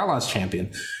World of Outlaws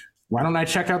champion. Why don't I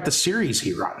check out the series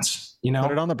he runs?" You know,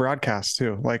 put it on the broadcast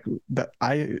too. Like that,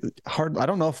 I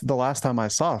don't know if the last time I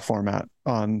saw a format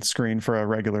on screen for a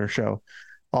regular show,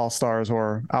 All Stars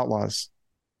or Outlaws.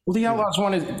 Well, the Outlaws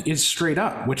one is straight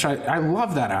up, which I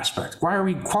love that aspect. Why are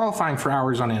we qualifying for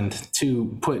hours on end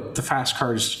to put the fast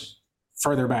cars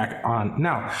further back on?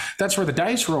 Now, that's where the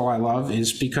dice roll I love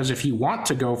is because if you want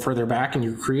to go further back and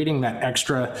you're creating that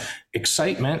extra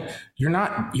excitement,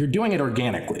 you're doing it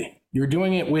organically. You're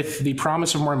doing it with the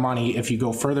promise of more money if you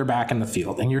go further back in the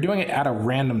field, and you're doing it at a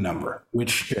random number,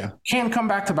 which can come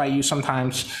back to bite you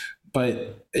sometimes,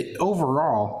 but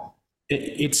overall,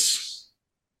 it's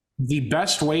the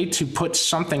best way to put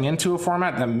something into a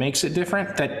format that makes it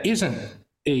different, that isn't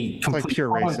a complete like pure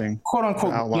racing, quote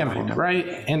unquote gimmick, format. right?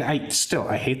 And I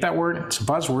hate that word. It's a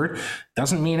buzzword.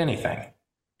 Doesn't mean anything.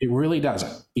 It really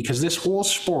doesn't, because this whole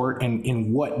sport and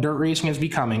in what dirt racing is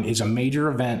becoming is a major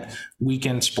event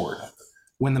weekend sport.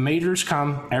 When the majors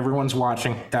come, everyone's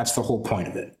watching. That's the whole point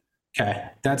of it. Okay,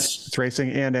 it's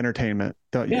racing and entertainment.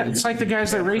 It's like the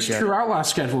guys that race True Outlaw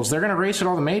schedules. They're going to race at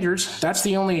all the majors. That's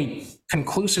the only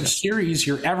conclusive series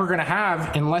you're ever going to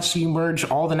have unless you merge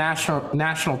all the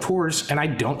national tours. And I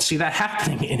don't see that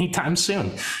happening anytime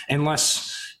soon,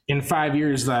 unless in 5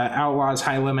 years the Outlaws,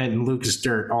 High Limit, and Lucas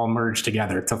Dirt all merge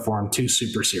together to form two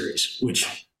super series.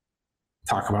 Which,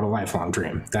 talk about a lifelong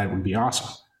dream. That would be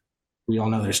awesome. We all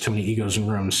know there's too many egos in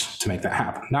rooms to make that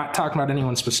happen. Not talking about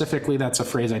anyone specifically. That's a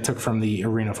phrase I took from the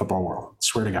arena football world.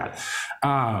 Swear to God.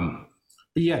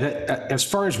 As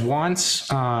far as wants,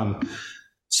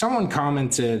 someone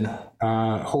commented,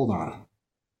 hold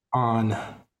on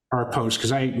our post,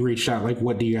 because I reached out, like,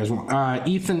 what do you guys want?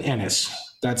 Ethan Ennis,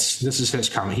 this is his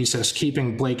comment. He says,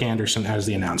 keeping Blake Anderson as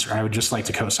the announcer. I would just like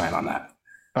to co-sign on that.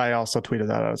 I also tweeted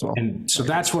that as well. And so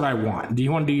that's what I want. Do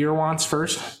you want to do your wants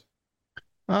first?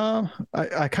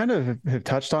 I kind of have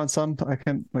touched on some. I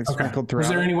can sprinkled throughout. Is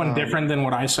there anyone different than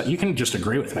what I said? You can just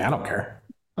agree with me. I don't care.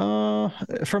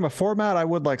 From a format, I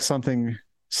would like something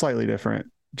slightly different.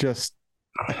 Just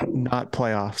not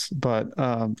playoffs, but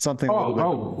something.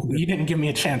 You didn't give me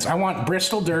a chance. I want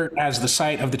Bristol Dirt as the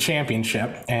site of the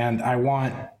championship, and I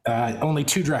want only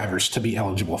 2 drivers to be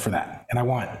eligible for that. And I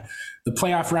want the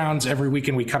playoff rounds every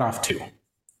weekend. We cut off 2. You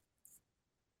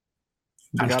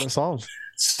got it solved.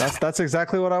 That's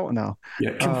exactly what I want now.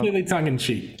 Yeah, completely tongue in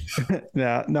cheek.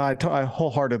 Yeah, no, I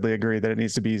wholeheartedly agree that it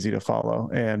needs to be easy to follow.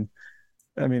 And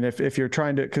I mean, if you're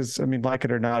trying to, because I mean, like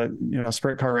it or not,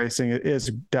 sprint car racing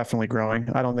is definitely growing.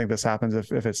 I don't think this happens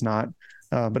if it's not,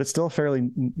 but it's still a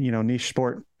fairly niche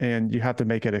sport, and you have to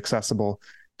make it accessible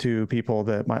to people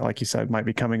that might, like you said, might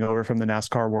be coming over from the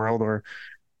NASCAR world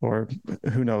or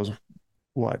who knows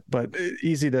what, but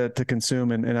easy to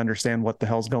consume and understand what the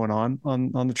hell's going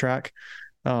on the track.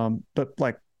 But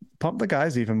like pump the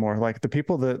guys even more, like the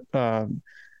people that,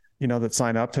 that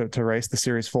sign up to race the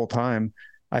series full time.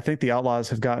 I think the Outlaws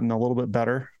have gotten a little bit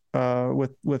better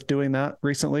with doing that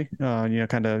recently.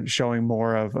 Kind of showing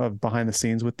more of behind the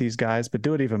scenes with these guys, but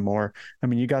do it even more. I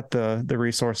mean, you got the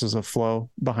resources of Flow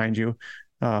behind you.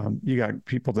 You got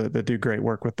people that do great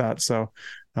work with that. So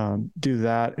do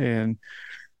that. And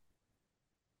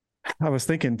I was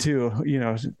thinking too,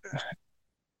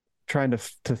 trying to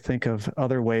think of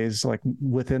other ways, like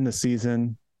within the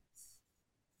season,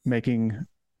 making,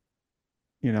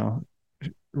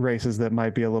 races that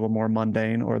might be a little more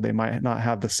mundane, or they might not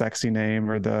have the sexy name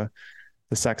or the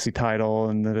sexy title,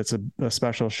 and that it's a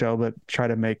special show, but try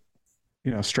to make,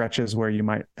 stretches where you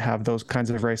might have those kinds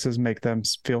of races, make them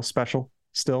feel special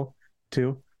still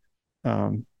too.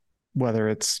 Whether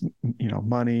it's,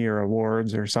 money or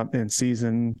awards or something,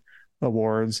 season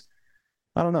awards.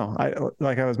 I don't know.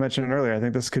 Like I was mentioning earlier, I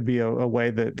think this could be a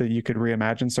way that you could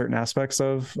reimagine certain aspects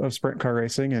of sprint car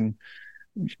racing, and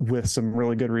with some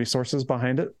really good resources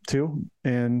behind it too.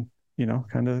 And,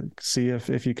 kind of see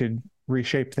if you could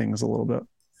reshape things a little bit.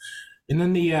 And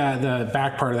then the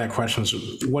back part of that question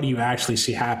is, what do you actually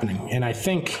see happening? And I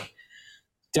think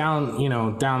down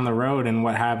the road, and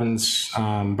what happens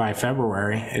by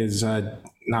February is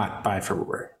not by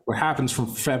February. What happens from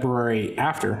February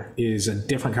after is a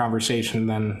different conversation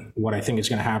than what I think is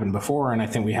going to happen before. And I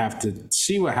think we have to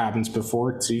see what happens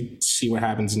before to see what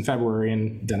happens in February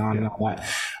and then on and all that.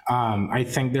 I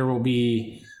think there will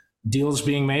be deals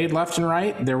being made left and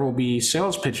right. There will be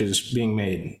sales pitches being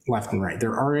made left and right.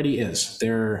 There already is.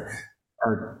 There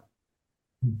are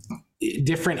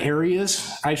different areas,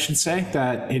 I should say,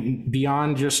 that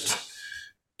beyond just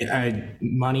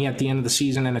money at the end of the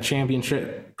season and a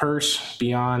championship purse,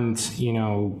 beyond,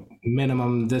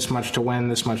 minimum this much to win,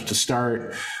 this much to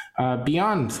start,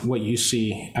 beyond what you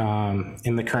see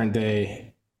in the current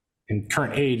day and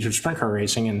current age of sprint car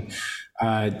racing. And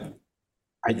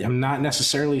I'm not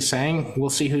necessarily saying we'll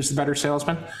see who's the better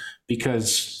salesman,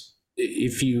 because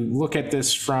if you look at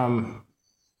this from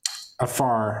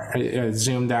afar, a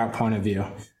zoomed out point of view,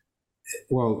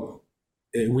 well,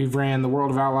 we've ran the World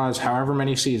of Outlaws however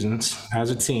many seasons as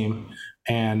a team,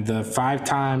 and the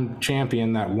 5-time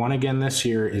champion that won again this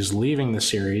year is leaving the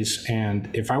series. And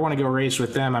if I want to go race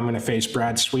with them, I'm going to face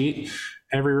Brad Sweet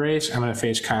every race. I'm going to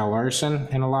face Kyle Larson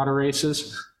in a lot of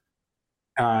races.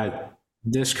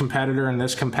 This competitor and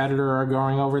this competitor are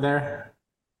going over there.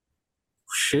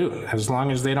 Shoot, as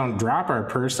long as they don't drop our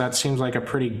purse, that seems like a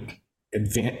pretty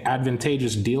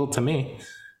advantageous deal to me.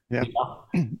 Yeah.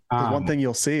 One thing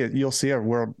you'll see a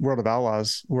World of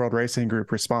Outlaws, World Racing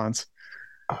Group response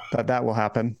that will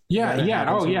happen. Yeah.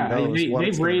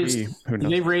 They've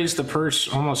raised the purse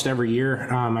almost every year.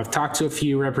 I've talked to a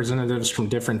few representatives from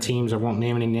different teams. I won't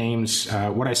name any names.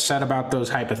 What I said about those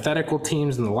hypothetical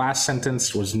teams in the last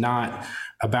sentence was not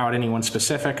about anyone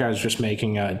specific. I was just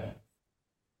making a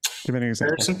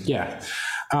comparison. Yeah.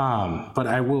 But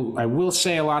I will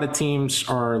say a lot of teams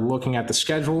are looking at the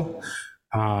schedule.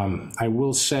 I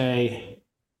will say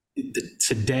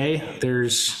today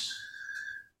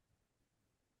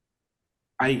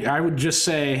I would just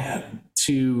say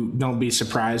to don't be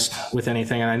surprised with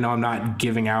anything. And I know I'm not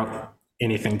giving out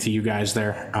anything to you guys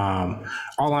there.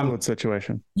 Fluid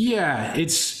situation. Yeah,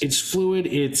 it's fluid.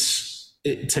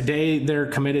 Today they're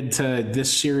committed to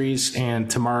this series, and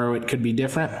tomorrow it could be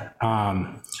different.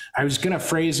 I was going to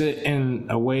phrase it in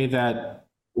a way that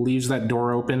leaves that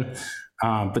door open.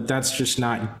 But that's just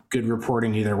not good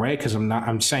reporting either way, because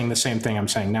I'm saying the same thing I'm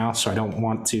saying now. So I don't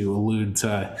want to allude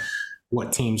to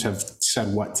what teams have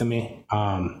said what to me.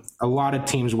 A lot of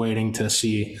teams waiting to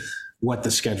see what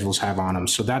the schedules have on them.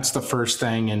 So that's the first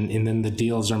thing. And then the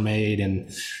deals are made,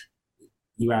 and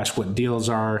you ask what deals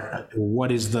are. What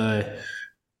is the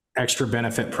extra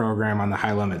benefit program on the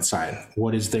high limit side?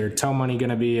 What is their tow money going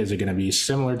to be? Is it going to be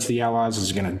similar to the Outlaws?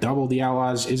 Is it going to double the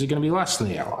Outlaws? Is it going to be less than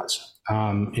the Outlaws?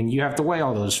 And you have to weigh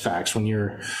all those facts when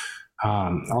you're,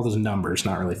 all those numbers,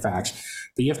 not really facts,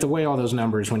 but you have to weigh all those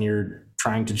numbers when you're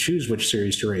trying to choose which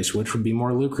series to race, which would be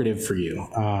more lucrative for you.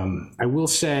 I will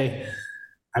say,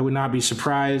 I would not be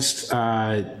surprised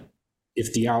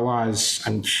if the Outlaws,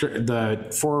 I'm sure the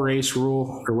 4-race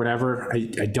rule or whatever,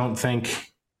 I don't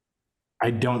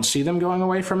see them going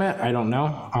away from it. I don't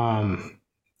know.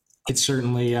 It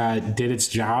certainly did its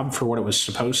job for what it was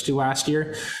supposed to last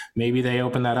year. Maybe they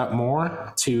open that up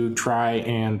more to try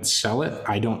and sell it.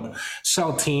 I don't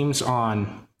sell teams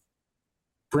on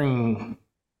coming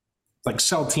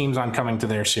to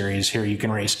their series. Here, you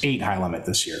can race 8 high limit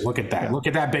this year. Look at that. Yeah. Look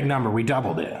at that big number. We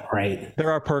doubled it, right? There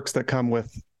are perks that come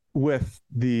with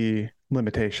the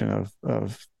limitation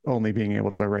of only being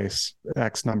able to race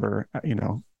X number,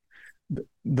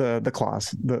 the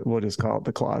clause, we'll just call it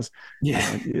the clause.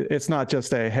 Yeah. It's not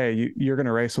just hey, you're going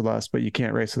to race with us, but you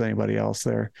can't race with anybody else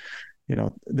there.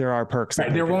 There are perks.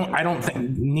 Right, there won't, I don't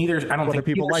think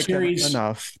people like series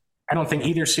enough. I don't think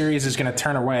either series is going to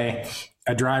turn away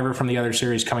a driver from the other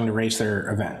series coming to race their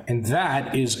event. And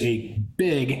that is a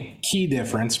big key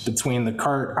difference between the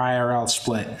kart IRL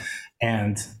split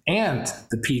and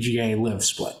the PGA Live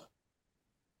split.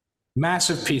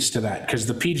 Massive piece to that, because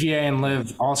the PGA and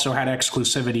Live also had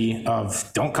exclusivity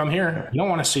of don't come here, you don't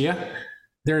want to see you.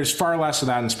 There's far less of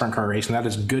that in sprint car racing. That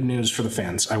is good news for the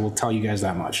fans. I will tell you guys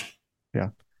that much.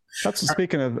 Yeah. That's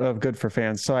speaking of good for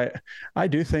fans. So I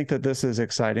do think that this is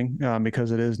exciting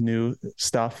because it is new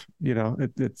stuff.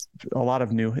 It's a lot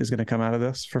of new is going to come out of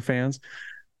this for fans,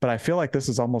 but I feel like this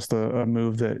is almost a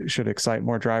move that should excite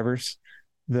more drivers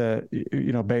that,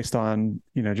 based on,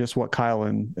 just what Kyle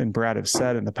and Brad have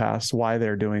said in the past, why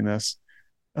they're doing this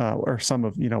or some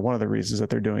of, one of the reasons that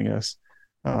they're doing this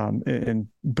and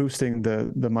boosting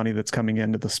the money that's coming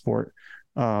into the sport.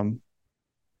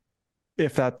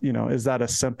 If that, is that a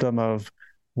symptom of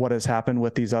what has happened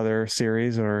with these other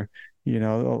series or,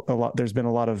 there's been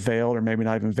a lot of veiled or maybe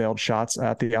not even veiled shots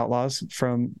at the Outlaws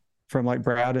from like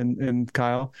Brad and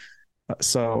Kyle.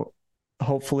 So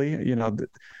hopefully,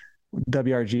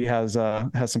 WRG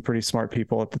has some pretty smart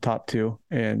people at the top two.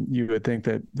 And you would think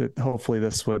that hopefully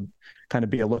this would kind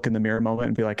of be a look in the mirror moment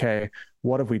and be like, hey,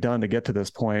 what have we done to get to this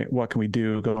point? What can we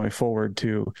do going forward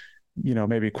to,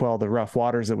 maybe quell the rough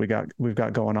waters that we've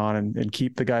got going on and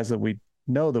keep the guys that we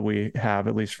know that we have,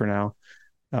 at least for now,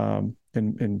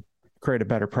 and create a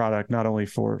better product, not only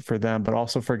for them, but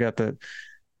also forget that,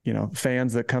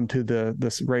 fans that come to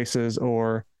the races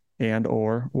or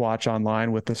watch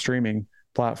online with the streaming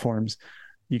platforms,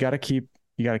 you got to keep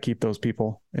those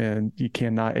people, and you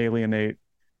cannot alienate,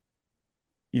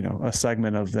 a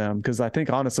segment of them. Because I think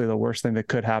honestly, the worst thing that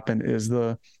could happen is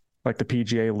the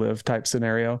PGA Live type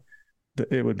scenario.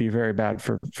 It would be very bad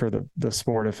for the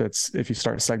sport if you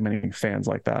start segmenting fans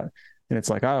like that. And it's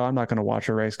like, oh, I'm not going to watch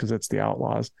a race because it's the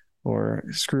Outlaws, or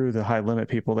screw the high limit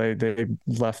people. They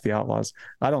left the Outlaws.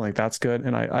 I don't think that's good.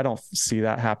 And I don't see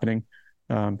that happening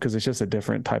because it's just a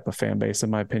different type of fan base, in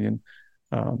my opinion.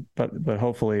 But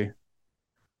hopefully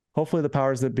the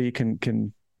powers that be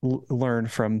can learn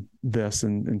from this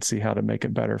and see how to make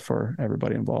it better for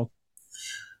everybody involved.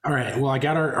 All right. Well, I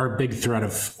got our big thread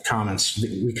of comments.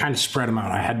 We kind of spread them out.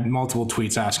 I had multiple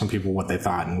tweets asking people what they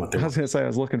thought and what they. I was going to say I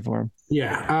was looking for them.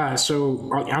 Yeah.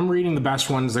 So I'm reading the best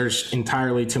ones. There's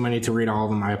entirely too many to read all of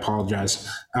them. I apologize.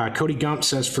 Cody Gump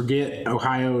says, forget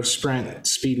Ohio Sprint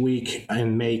Speed Week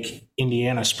and make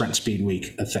Indiana Sprint Speed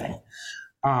Week a thing.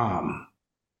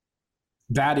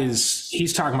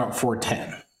 He's talking about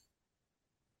 410.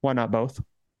 Why not both?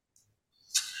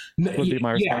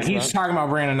 Yeah, he's talking about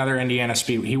bringing another Indiana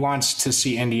Speed Week. He wants to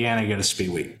see Indiana get a Speed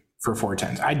Week for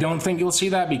 410s. I don't think you'll see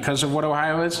that because of what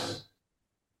Ohio is.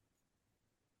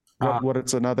 What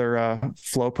it's another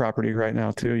flow property right now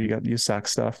too. You got USAC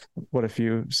stuff. What if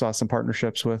you saw some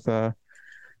partnerships with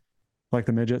like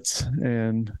the midgets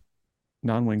and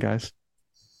non-wing guys?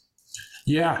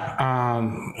 Yeah,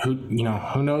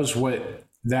 who knows what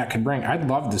that could bring. I'd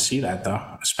love to see that though,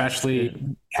 especially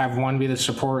have one be the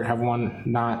support, have one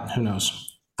not. Who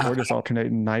knows? Or just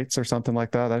alternating nights or something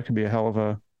like that. That could be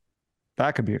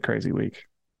that could be a crazy week.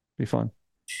 Be fun.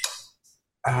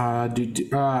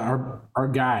 Our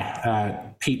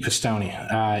guy, Pete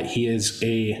Pistone, he is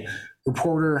a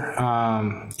reporter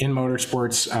in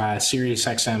motorsports. Sirius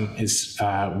XM is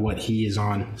what he is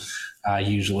on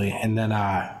usually. And then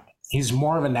he's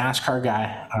more of a NASCAR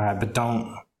guy, but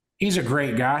he's a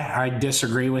great guy. I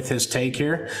disagree with his take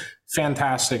here.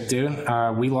 Fantastic dude.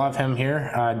 We love him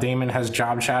here. Damon has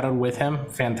job shadowed with him.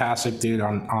 Fantastic dude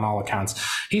on all accounts.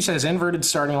 He says inverted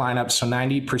starting lineup, so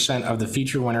 90% of the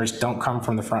feature winners don't come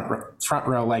from the front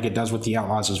row like it does with the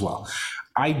Outlaws as well.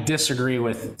 I disagree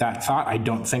with that thought. I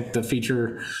don't think the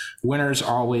feature winners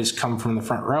always come from the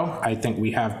front row. I think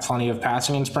we have plenty of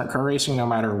passing in sprint car racing, no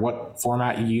matter what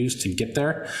format you use to get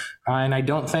there. And I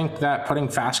don't think that putting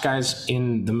fast guys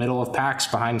in the middle of packs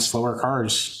behind slower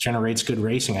cars generates good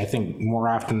racing. I think more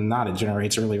often than not, it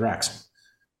generates early wrecks.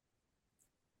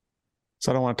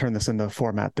 So I don't want to turn this into a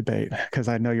format debate because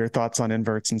I know your thoughts on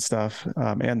inverts and stuff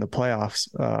and the playoffs.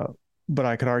 But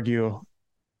I could argue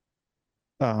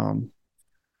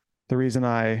the reason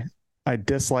I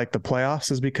dislike the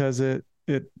playoffs is because it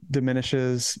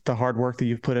diminishes the hard work that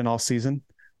you've put in all season.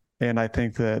 And I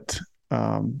think that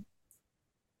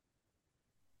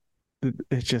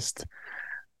it's just,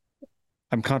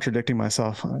 I'm contradicting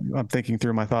myself. I'm thinking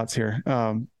through my thoughts here.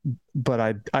 But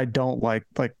I don't like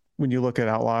when you look at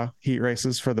outlaw heat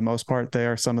races, for the most part, they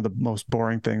are some of the most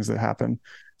boring things that happen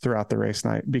throughout the race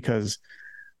night, because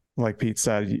like Pete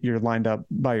said, you're lined up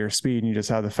by your speed and you just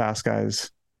have the fast guys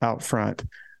out front.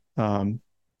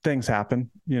 Things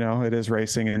happen, it is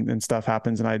racing, and stuff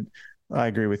happens. And I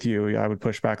agree with you. I would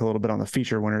push back a little bit on the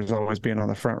feature winners always being on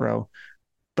the front row,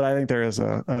 but I think there is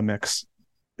a mix,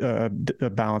 a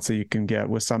balance that you can get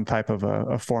with some type of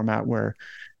a format where,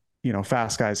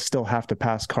 fast guys still have to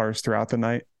pass cars throughout the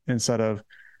night, instead of,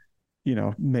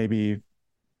 maybe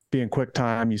being quick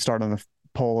time. You start on the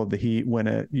pole of the heat, win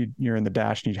it, you're in the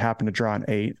dash and you happen to draw an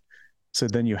 8. So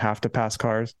then you have to pass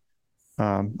cars.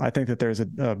 I think that there's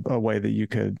a way that you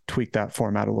could tweak that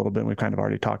format a little bit. And we've kind of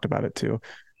already talked about it too.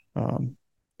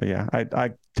 But yeah,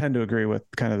 I tend to agree with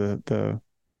kind of the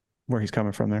where he's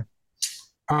coming from there.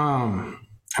 I'm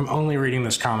only reading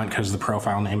this comment because of the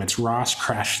profile name. It's Ross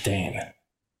Crashtain.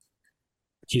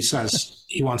 He says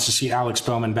he wants to see Alex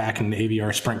Bowman back in the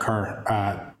AVR sprint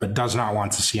car, but does not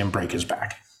want to see him break his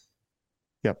back.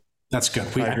 Yep. That's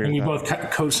good. We both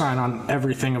co-sign on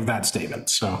everything of that statement.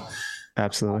 So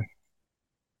absolutely.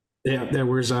 Yeah, there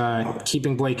was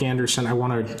keeping Blake Anderson. I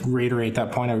want to reiterate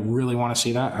that point. I really want to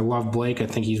see that. I love Blake. I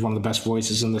think he's one of the best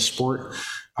voices in the sport.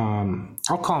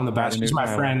 I'll call him the best. He's my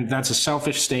friend. That's a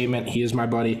selfish statement. He is my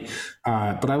buddy.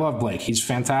 But I love Blake. He's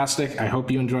fantastic. I hope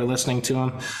you enjoy listening to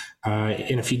him.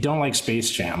 And if you don't like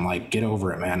Space Jam, get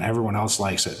over it, man. Everyone else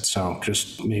likes it. So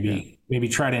just maybe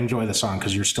try to enjoy the song,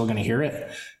 because you're still going to hear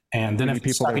it. And then if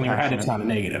it's stuck in your head, it's not a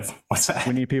negative. What's that?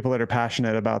 We need people that are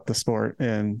passionate about the sport,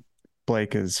 and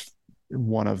Blake is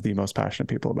one of the most passionate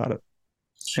people about it.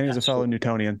 And he's a fellow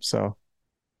Newtonian, so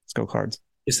let's go Cards.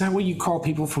 Is that what you call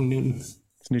people from Newton?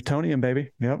 It's Newtonian, baby.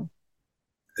 Yep.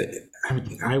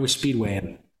 I was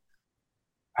Speedway.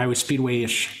 I was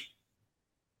Speedway-ish.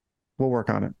 We'll work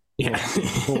on it. Yeah.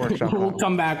 We'll workshop We'll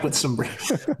come back with some...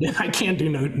 I can't do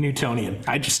Newtonian.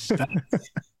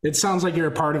 It sounds like you're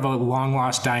a part of a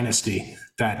long-lost dynasty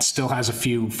that still has a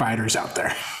few fighters out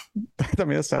there. I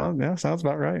mean, sounds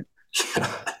about right.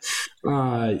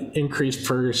 Increased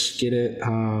purse, get it.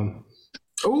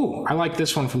 I like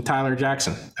this one from Tyler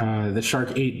Jackson. The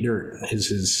Shark 8 Dirt is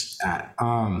his at.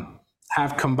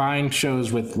 Have combined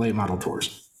shows with late model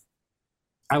tours.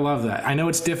 I love that. I know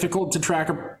it's difficult to prep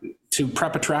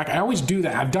a track. I always do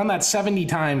that. I've done that 70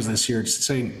 times this year.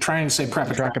 Trying to say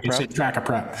prep a track. Say track a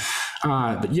prep.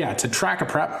 But yeah, to track a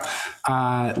prep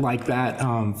like that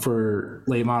for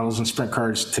late models and sprint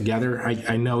cars together,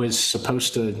 I know is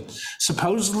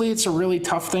supposedly it's a really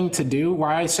tough thing to do.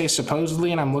 Why I say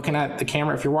supposedly, and I'm looking at the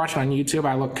camera. If you're watching on YouTube,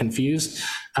 I look confused.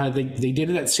 They did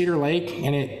it at Cedar Lake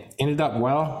and it ended up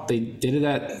well. They do it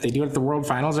at the World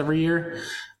Finals every year.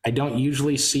 I don't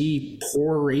usually see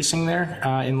poor racing there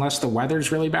unless the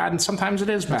weather's really bad, and sometimes it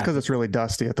is bad. It's because it's really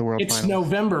dusty at the World Finals. It's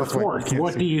November 4th.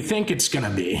 What do you think it's going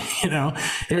to be?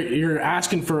 You're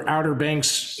asking for Outer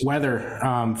Banks weather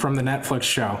from the Netflix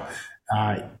show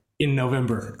in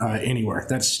November anywhere.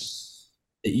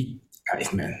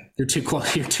 Man, you're too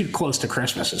close. You're too close to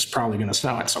Christmas. It's probably going to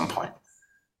snow at some point.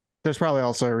 There's probably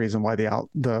also a reason why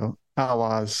the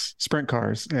Outlaws sprint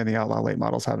cars and the Outlaw late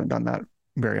models haven't done that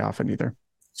very often either.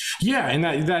 Yeah, and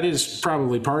that is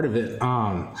probably part of it.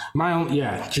 My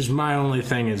only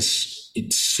thing is,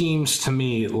 it seems to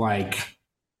me like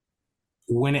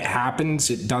when it happens,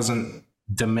 it doesn't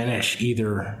diminish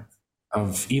either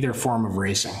form of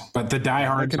racing. But the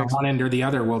diehards on one end or the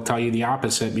other will tell you the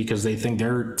opposite, because they think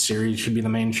their series should be the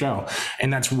main show.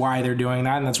 And that's why they're doing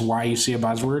that. And that's why you see a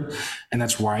buzzword. And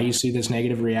that's why you see this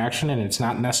negative reaction. And it's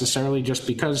not necessarily just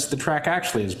because the track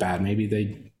actually is bad. Maybe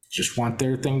they just want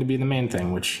their thing to be the main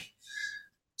thing, which,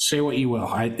 say what you will.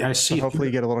 I see. So hopefully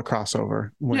you get a little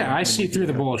crossover. I see through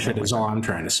the bullshit is all I'm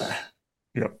trying to say.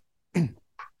 Yep.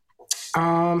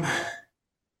 I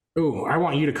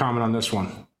want you to comment on this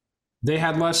one. They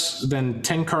had less than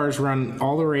 10 cars run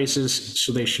all the races,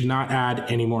 so they should not add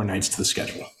any more nights to the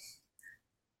schedule.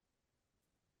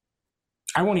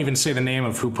 I won't even say the name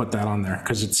of who put that on there,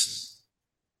 because it's...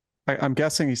 I'm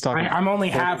guessing he's talking... I'm only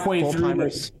halfway through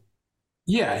this.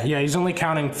 Yeah, he's only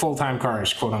counting full-time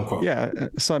cars, quote unquote. Yeah,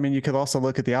 so I mean, you could also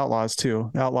look at the Outlaws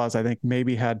too. Outlaws, I think,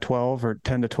 maybe had 12 or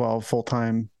 10 to 12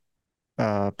 full-time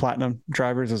platinum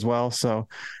drivers as well. So,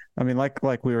 I mean, like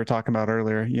we were talking about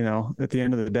earlier, at the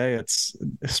end of the day, it's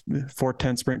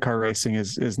 410 sprint car racing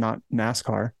is not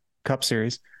NASCAR Cup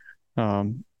Series,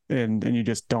 and you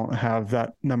just don't have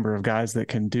that number of guys that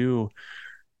can do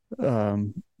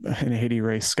an 80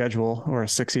 race schedule or a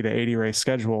 60 to 80 race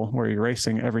schedule where you're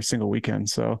racing every single weekend.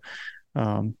 So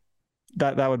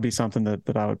that would be something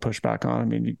that I would push back on. I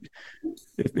mean,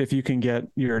 if you can get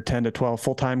your 10 to 12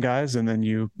 full-time guys and then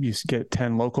you get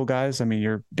 10 local guys, I mean,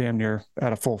 you're damn near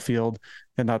at a full field.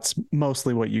 And that's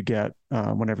mostly what you get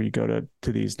whenever you go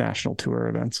to these national tour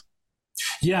events.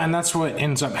 Yeah, and that's what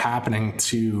ends up happening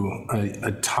to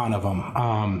a ton of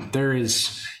them.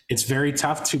 It's very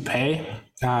tough to pay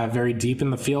very deep in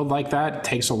the field like that. It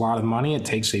takes a lot of money. It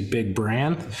takes a big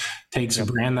brand. It takes a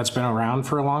brand that's been around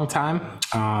for a long time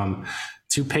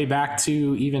to pay back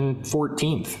to even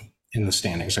 14th in the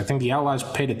standings. I think the Outlaws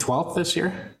paid a 12th this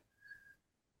year.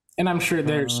 And I'm sure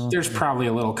there's probably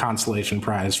a little consolation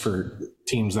prize for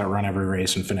teams that run every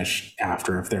race and finish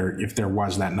after if there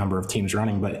was that number of teams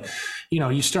running. But,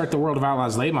 you start the World of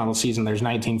Outlaws late model season, there's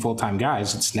 19 full-time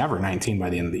guys. It's never 19 by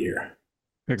the end of the year.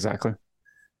 Exactly.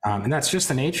 And that's just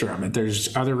the nature of it.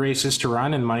 There's other races to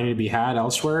run and money to be had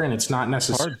elsewhere. And it's not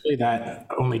necessarily that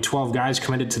only 12 guys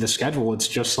committed to the schedule. It's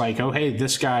just like, oh, hey,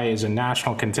 this guy is a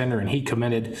national contender and he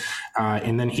committed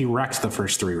and then he wrecked the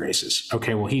first 3 races.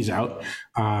 Okay, well, he's out.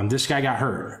 This guy got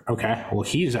hurt. Okay, well,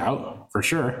 he's out for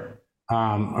sure.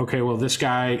 Okay, well, this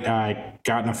guy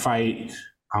got in a fight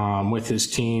with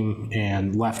his team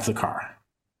and left the car.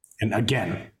 And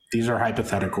again, these are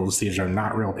hypotheticals. These are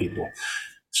not real people.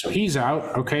 So he's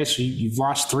out. Okay, so you've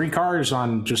lost 3 cars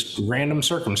on just random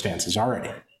circumstances already.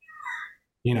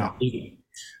 You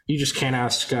just can't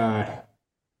ask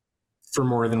for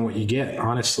more than what you get,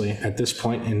 honestly, at this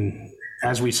point. And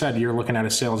as we said, you're looking at a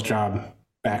sales job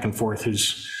back and forth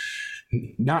who's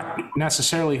not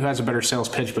necessarily who has a better sales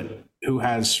pitch, but who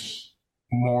has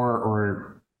more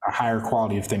or a higher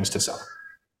quality of things to sell.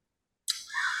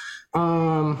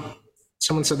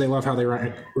 Someone said they love how they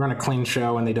run a clean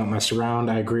show and they don't mess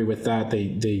around. I agree with that.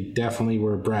 They definitely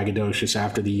were braggadocious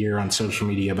after the year on social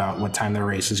media about what time their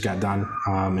races got done.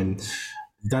 And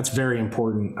that's very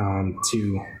important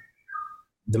to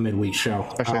the midweek show.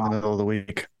 Especially in the middle of the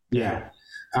week. Yeah.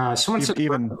 Someone said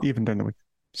even during the week.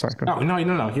 Sorry. Oh,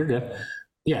 no, you're good.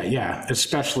 Yeah.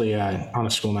 Especially on a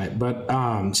school night. But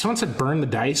someone said burn the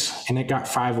dice and it got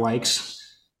 5 likes.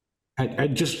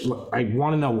 I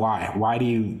want to know why. Why do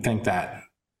you think that?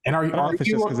 And are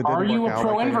you a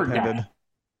pro invert guy?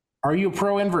 Are you a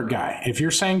pro invert guy? If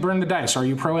you're saying burn the dice, are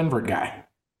you a pro invert guy?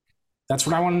 That's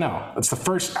what I want to know. That's the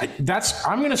first.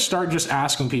 I'm going to start just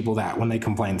asking people that when they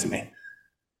complain to me,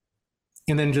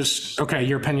 and then okay,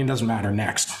 your opinion doesn't matter.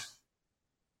 Next.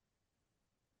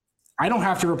 I don't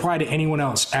have to reply to anyone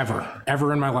else ever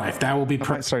in my life. That will be.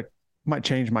 Might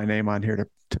change my name on here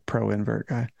to pro invert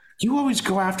guy. You always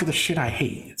go after the shit I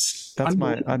hate.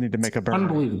 I need to make a burn.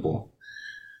 Unbelievable.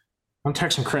 I'm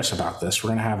texting Chris about this. We're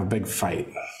going to have a big fight.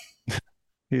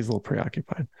 He's a little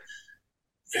preoccupied.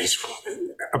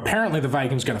 Apparently the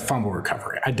Vikings got a fumble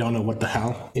recovery. I don't know what the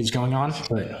hell is going on,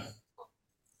 but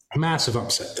a massive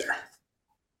upset there.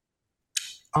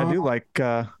 I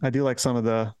do like some of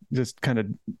the, just kind of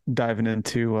diving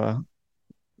into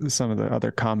some of the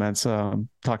other comments,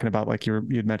 talking about, like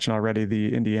you'd mentioned already,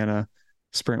 the Indiana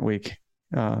sprint week.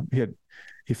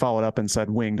 He followed up and said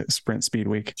winged sprint speed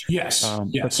week. Yes.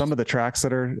 But some of the tracks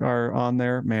that are on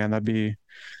there, man, that'd be,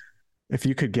 if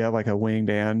you could get like a winged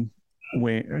and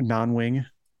non-wing.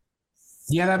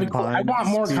 Yeah, that'd be cool. I want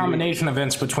more combination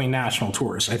events between national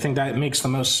tours. I think that makes the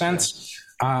most sense.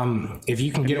 If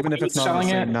you can get away with selling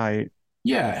it, night.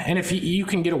 Yeah, and if you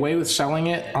can get away with selling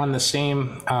it on the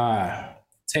same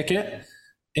ticket,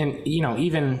 and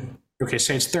even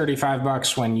say it's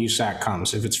 $35 when USAC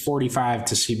comes. If it's $45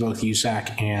 to see both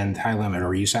USAC and High Limit, or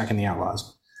USAC and the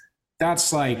Outlaws,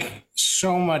 that's like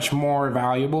so much more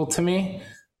valuable to me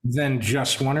than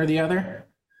just one or the other.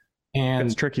 And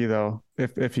it's tricky though.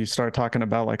 If you start talking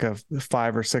about like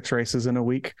 5 or 6 races in a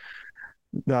week,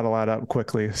 that'll add up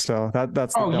quickly. So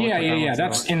that's yeah.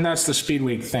 That's the speed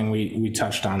week thing we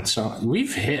touched on. So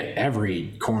we've hit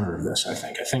every corner of this. I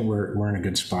think we're in a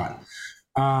good spot.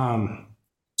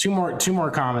 Two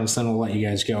more comments, then we'll let you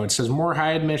guys go. It says more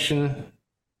high admission.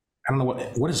 I don't know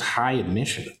what is high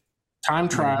admission. Time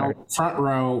trial, front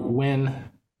row,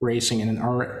 win racing, and an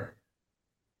R.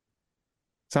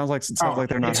 Sounds like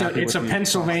they're not. It's a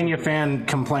Pennsylvania fan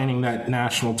complaining that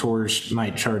national tours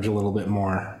might charge a little bit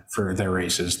more for their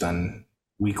races than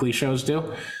weekly shows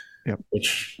do. Yep.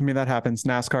 Which, I mean, that happens.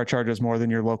 NASCAR charges more than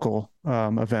your local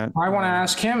event. I want to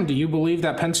ask him, do you believe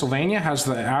that Pennsylvania has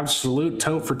the absolute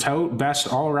tote for tote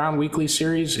best all-around weekly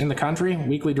series in the country,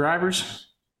 weekly drivers?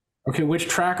 Okay, which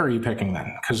track are you picking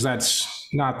then? Because that's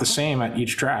not the same at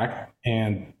each track.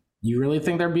 And you really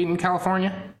think they're beating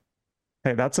California?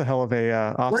 Hey, that's a hell of a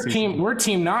off-season. We're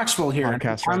team Knoxville here.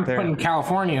 Right, I'm putting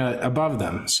California above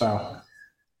them, so...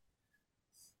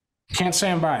 Can't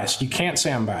say I'm biased. You can't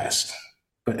say I'm biased.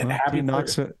 But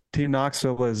Team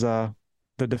Knoxville is the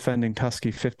defending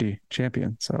Tusky 50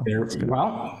 champion. So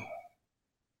well,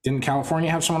 didn't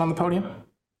California have someone on the podium?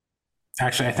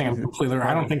 Actually, I think I'm completely right.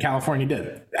 I don't think California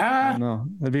did. No,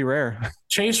 that'd be rare.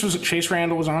 Chase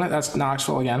Randall was on it. That's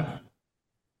Knoxville again.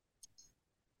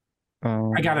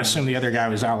 I gotta assume the other guy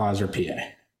was Outlaws or PA.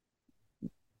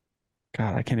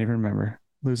 God, I can't even remember.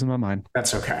 Losing my mind.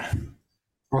 That's okay.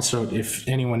 Also, if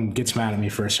anyone gets mad at me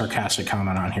for a sarcastic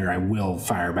comment on here, I will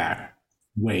fire back.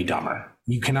 Way dumber.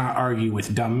 You cannot argue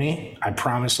with dumb me. I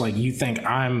promise. Like, you think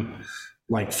I'm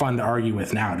like fun to argue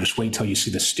with now. Just wait till you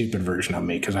see the stupid version of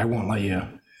me, because I won't let you.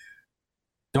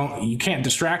 You can't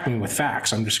distract me with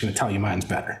facts. I'm just going to tell you mine's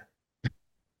better.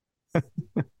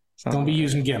 Don't be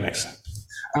using gimmicks.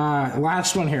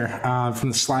 Last one here from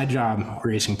the Slide Job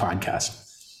Racing Podcast.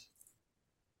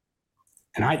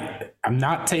 And I'm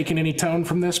not taking any tone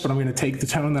from this, but I'm going to take the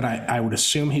tone that I would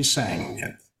assume he's saying.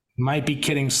 Might be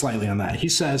kidding slightly on that. He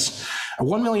says, a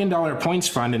 $1 million points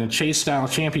fund in a chase-style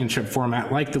championship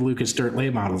format like the Lucas Dirt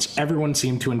late models, everyone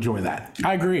seemed to enjoy that.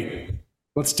 I agree.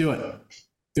 Let's do it.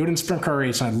 Do it in sprint car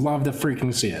racing. I'd love to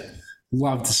freaking see it.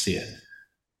 Love to see it.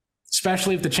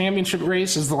 Especially if the championship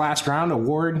race is the last round,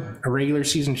 award a regular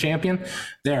season champion.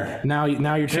 There. Now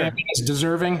your champion is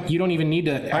deserving. You don't even need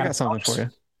to. I got something for you.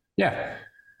 Yeah.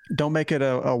 Don't make it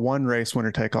a one race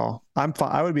winner take all.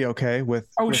 I would be okay with.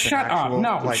 Oh, with shut up!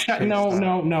 No, no.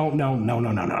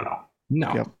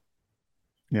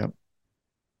 Yep.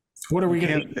 What are we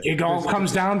going to? It all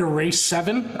comes down to race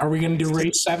 7. Are we going to do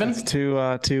race 7? It's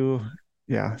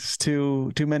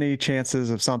too many chances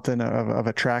of something of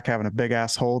a track having a big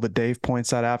ass hole that Dave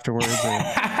points out afterwards. Or,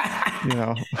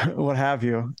 what have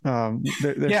you. There's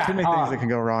too many things that can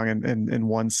go wrong in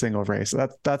one single race.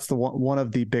 That's one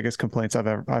of the biggest complaints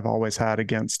I've always had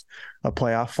against a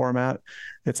playoff format.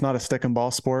 It's not a stick and ball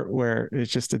sport where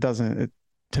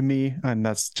to me, and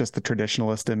that's just the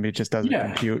traditionalist in me, it just doesn't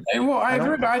compute. Well, I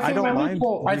agree, but I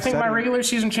think my regular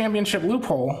season championship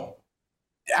loophole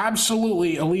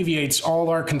absolutely alleviates all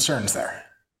our concerns there.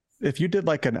 If you did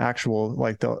like an actual,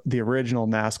 like the original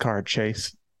NASCAR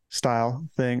chase style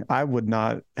thing, I would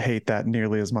not hate that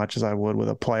nearly as much as I would with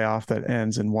a playoff that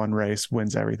ends in one race,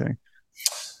 wins everything.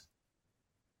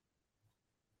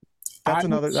 That's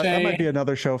that might be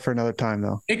another show for another time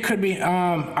though. It could be.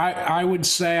 I would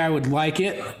say I would like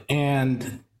it.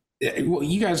 And well,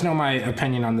 you guys know my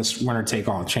opinion on this winner take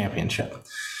all championship.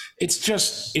 It's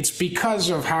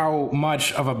because of how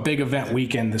much of a big event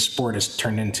weekend the sport has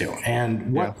turned into.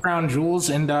 And what crown jewels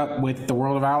end up with the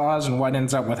World of Outlaws and what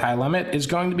ends up with High Limit is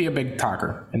going to be a big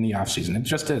talker in the offseason. It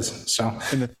just is. So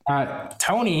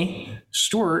Tony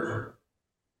Stewart,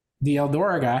 the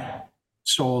Eldora guy,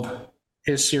 sold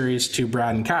his series to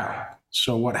Brad and Kyle.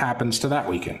 So what happens to that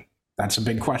weekend? That's a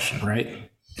big question,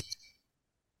 right?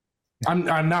 I'm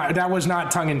not. That was not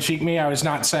tongue in cheek. Me. I was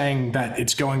not saying that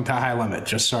it's going to High Limit.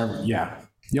 Just so,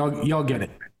 y'all get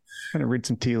it. I'm gonna read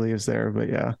some tea leaves there, but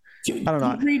yeah, I don't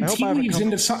know. Read tea leaves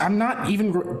into some. I'm not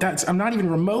even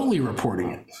remotely reporting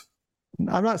it.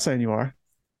 I'm not saying you are.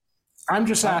 I'm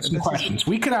just asking questions.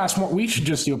 We could ask more. We should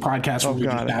just do a podcast where we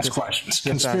just ask questions.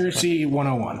 Conspiracy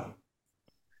 101.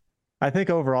 I think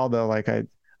overall, though, like I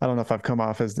don't know if I've come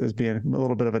off as being a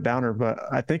little bit of a downer, but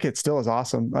I think it still is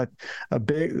awesome. The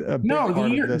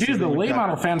late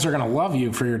model fans are going to love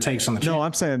you for your takes on the channel. No,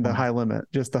 I'm saying the High Limit,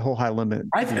 just the whole High Limit.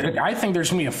 I think there's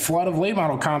going to be a flood of late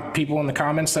model people in the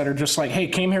comments that are just like, hey,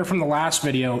 came here from the last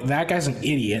video. That guy's an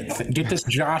idiot. Get this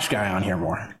Josh guy on here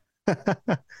more.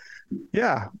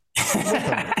 Yeah.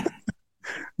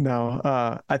 No,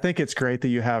 I think it's great that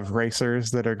you have racers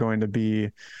that are going to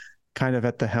be kind of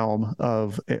at the helm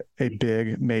of a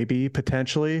big, maybe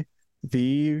potentially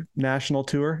the national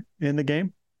tour in the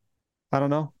game. I don't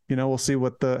know. We'll see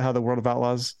how the World of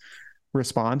Outlaws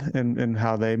respond and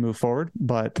how they move forward.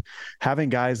 But having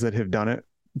guys that have done it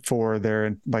for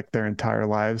their entire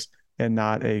lives and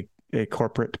not a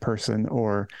corporate person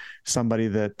or somebody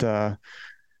that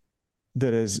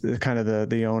is kind of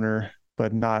the owner,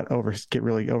 but not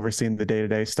really overseeing the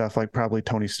day-to-day stuff, like probably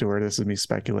Tony Stewart. This is me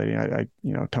speculating.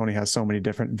 Tony has so many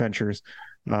different ventures.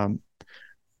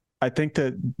 I think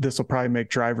that this will probably make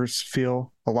drivers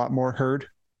feel a lot more heard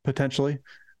potentially.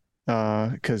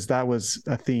 Cause that was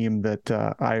a theme that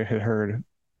I had heard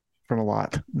from a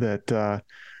lot that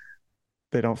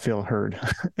they don't feel heard.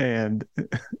 And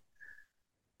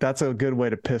that's a good way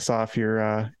to piss off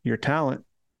your talent,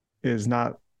 is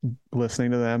not listening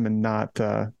to them and not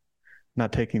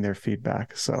taking their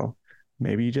feedback. So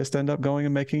maybe you just end up going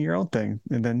and making your own thing,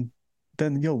 and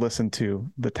then you'll listen to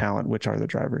the talent, which are the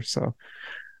drivers. So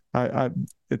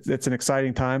It's an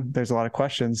exciting time. There's a lot of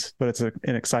questions, but it's an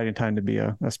exciting time to be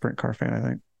a sprint car fan, I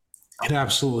think. It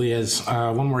absolutely is.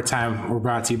 One more time, we're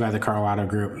brought to you by the Carlotto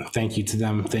Group. Thank you to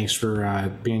them. Thanks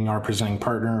for being our presenting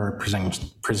partner or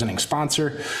presenting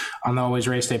sponsor on the Always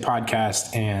Race Day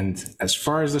podcast. And as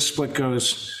far as the split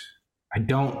goes, I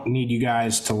don't need you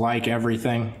guys to like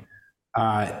everything,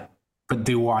 but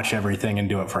do watch everything and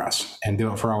do it for us and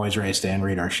do it for Always Race Day and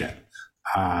read our shit.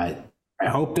 I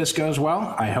hope this goes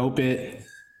well. I hope it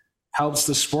helps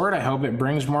the sport. I hope it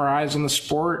brings more eyes on the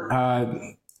sport.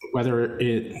 I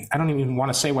don't even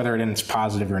want to say whether it ends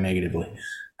positive or negatively.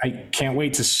 I can't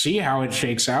wait to see how it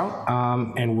shakes out,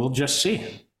 and we'll just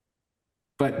see.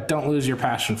 But don't lose your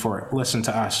passion for it. Listen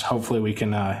to us. Hopefully we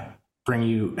can bring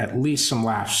you at least some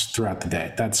laughs throughout the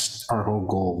day. That's our whole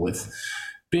goal with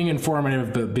being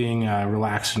informative, but being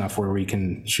relaxed enough where we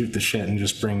can shoot the shit and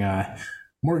just bring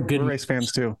more good race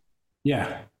fans too.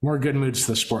 Yeah, more good moods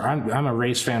to the sport. I'm a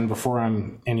race fan before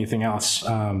I'm anything else.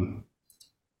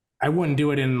 I wouldn't do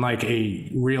it in like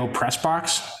a real press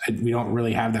box. We don't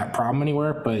really have that problem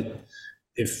anywhere. But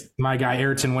if my guy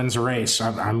Ayrton wins a race,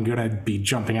 I'm going to be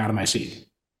jumping out of my seat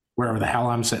wherever the hell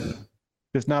I'm sitting.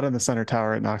 Just not in the center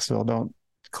tower at Knoxville. Don't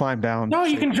climb down. No,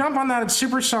 you can jump on that. It's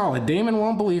super solid. Damon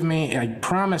won't believe me. I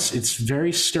promise it's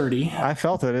very sturdy. I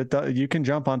felt it. You can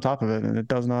jump on top of it and it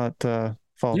does not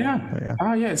fall. Yeah.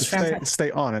 Oh, yeah. It's fantastic.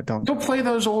 Stay on it. Don't go play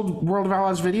those old World of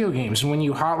Outlaws video games. And when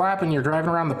you hot lap and you're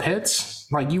driving around the pits,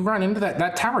 like you run into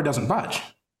that tower doesn't budge.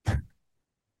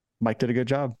 Mike did a good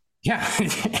job. Yeah.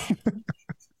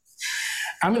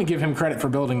 I'm going to give him credit for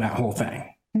building that whole thing.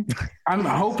 I'm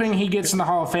hoping he gets in the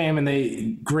Hall of Fame and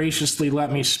they graciously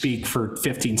let me speak for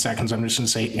 15 seconds. I'm just going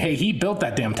to say, hey, he built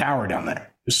that damn tower down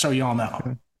there, just so you all know.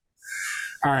 Okay.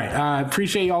 All right.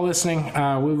 Appreciate y'all listening.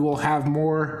 We will have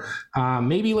more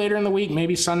maybe later in the week,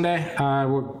 maybe Sunday.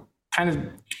 We're kind of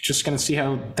just going to see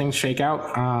how things shake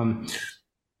out.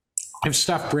 If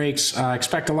stuff breaks,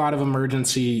 expect a lot of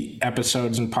emergency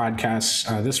episodes and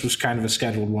podcasts. This was kind of a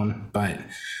scheduled one, but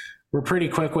we're pretty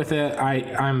quick with it.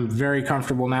 I'm very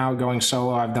comfortable now going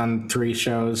solo. I've done 3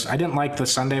 shows. I didn't like the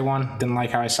Sunday one. Didn't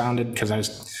like how I sounded because I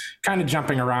was kind of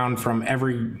jumping around from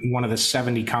every one of the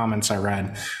 70 comments I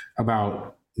read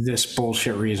about this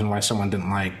bullshit reason why someone didn't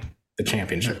like the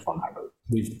championship one.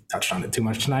 We've touched on it too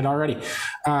much tonight already.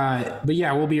 But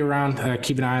yeah, we'll be around.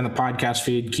 Keep an eye on the podcast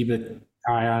feed. Keep an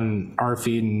eye on our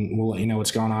feed, and we'll let you know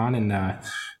what's going on. And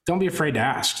don't be afraid to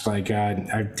ask. Like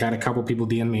I've had a couple people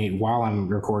DM me while I'm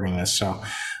recording this. So,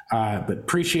 but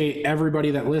appreciate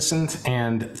everybody that listened,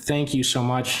 and thank you so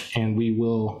much. And we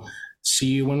will see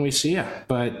you when we see you.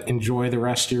 But enjoy the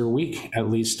rest of your week, at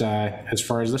least as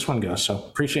far as this one goes. So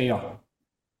appreciate y'all.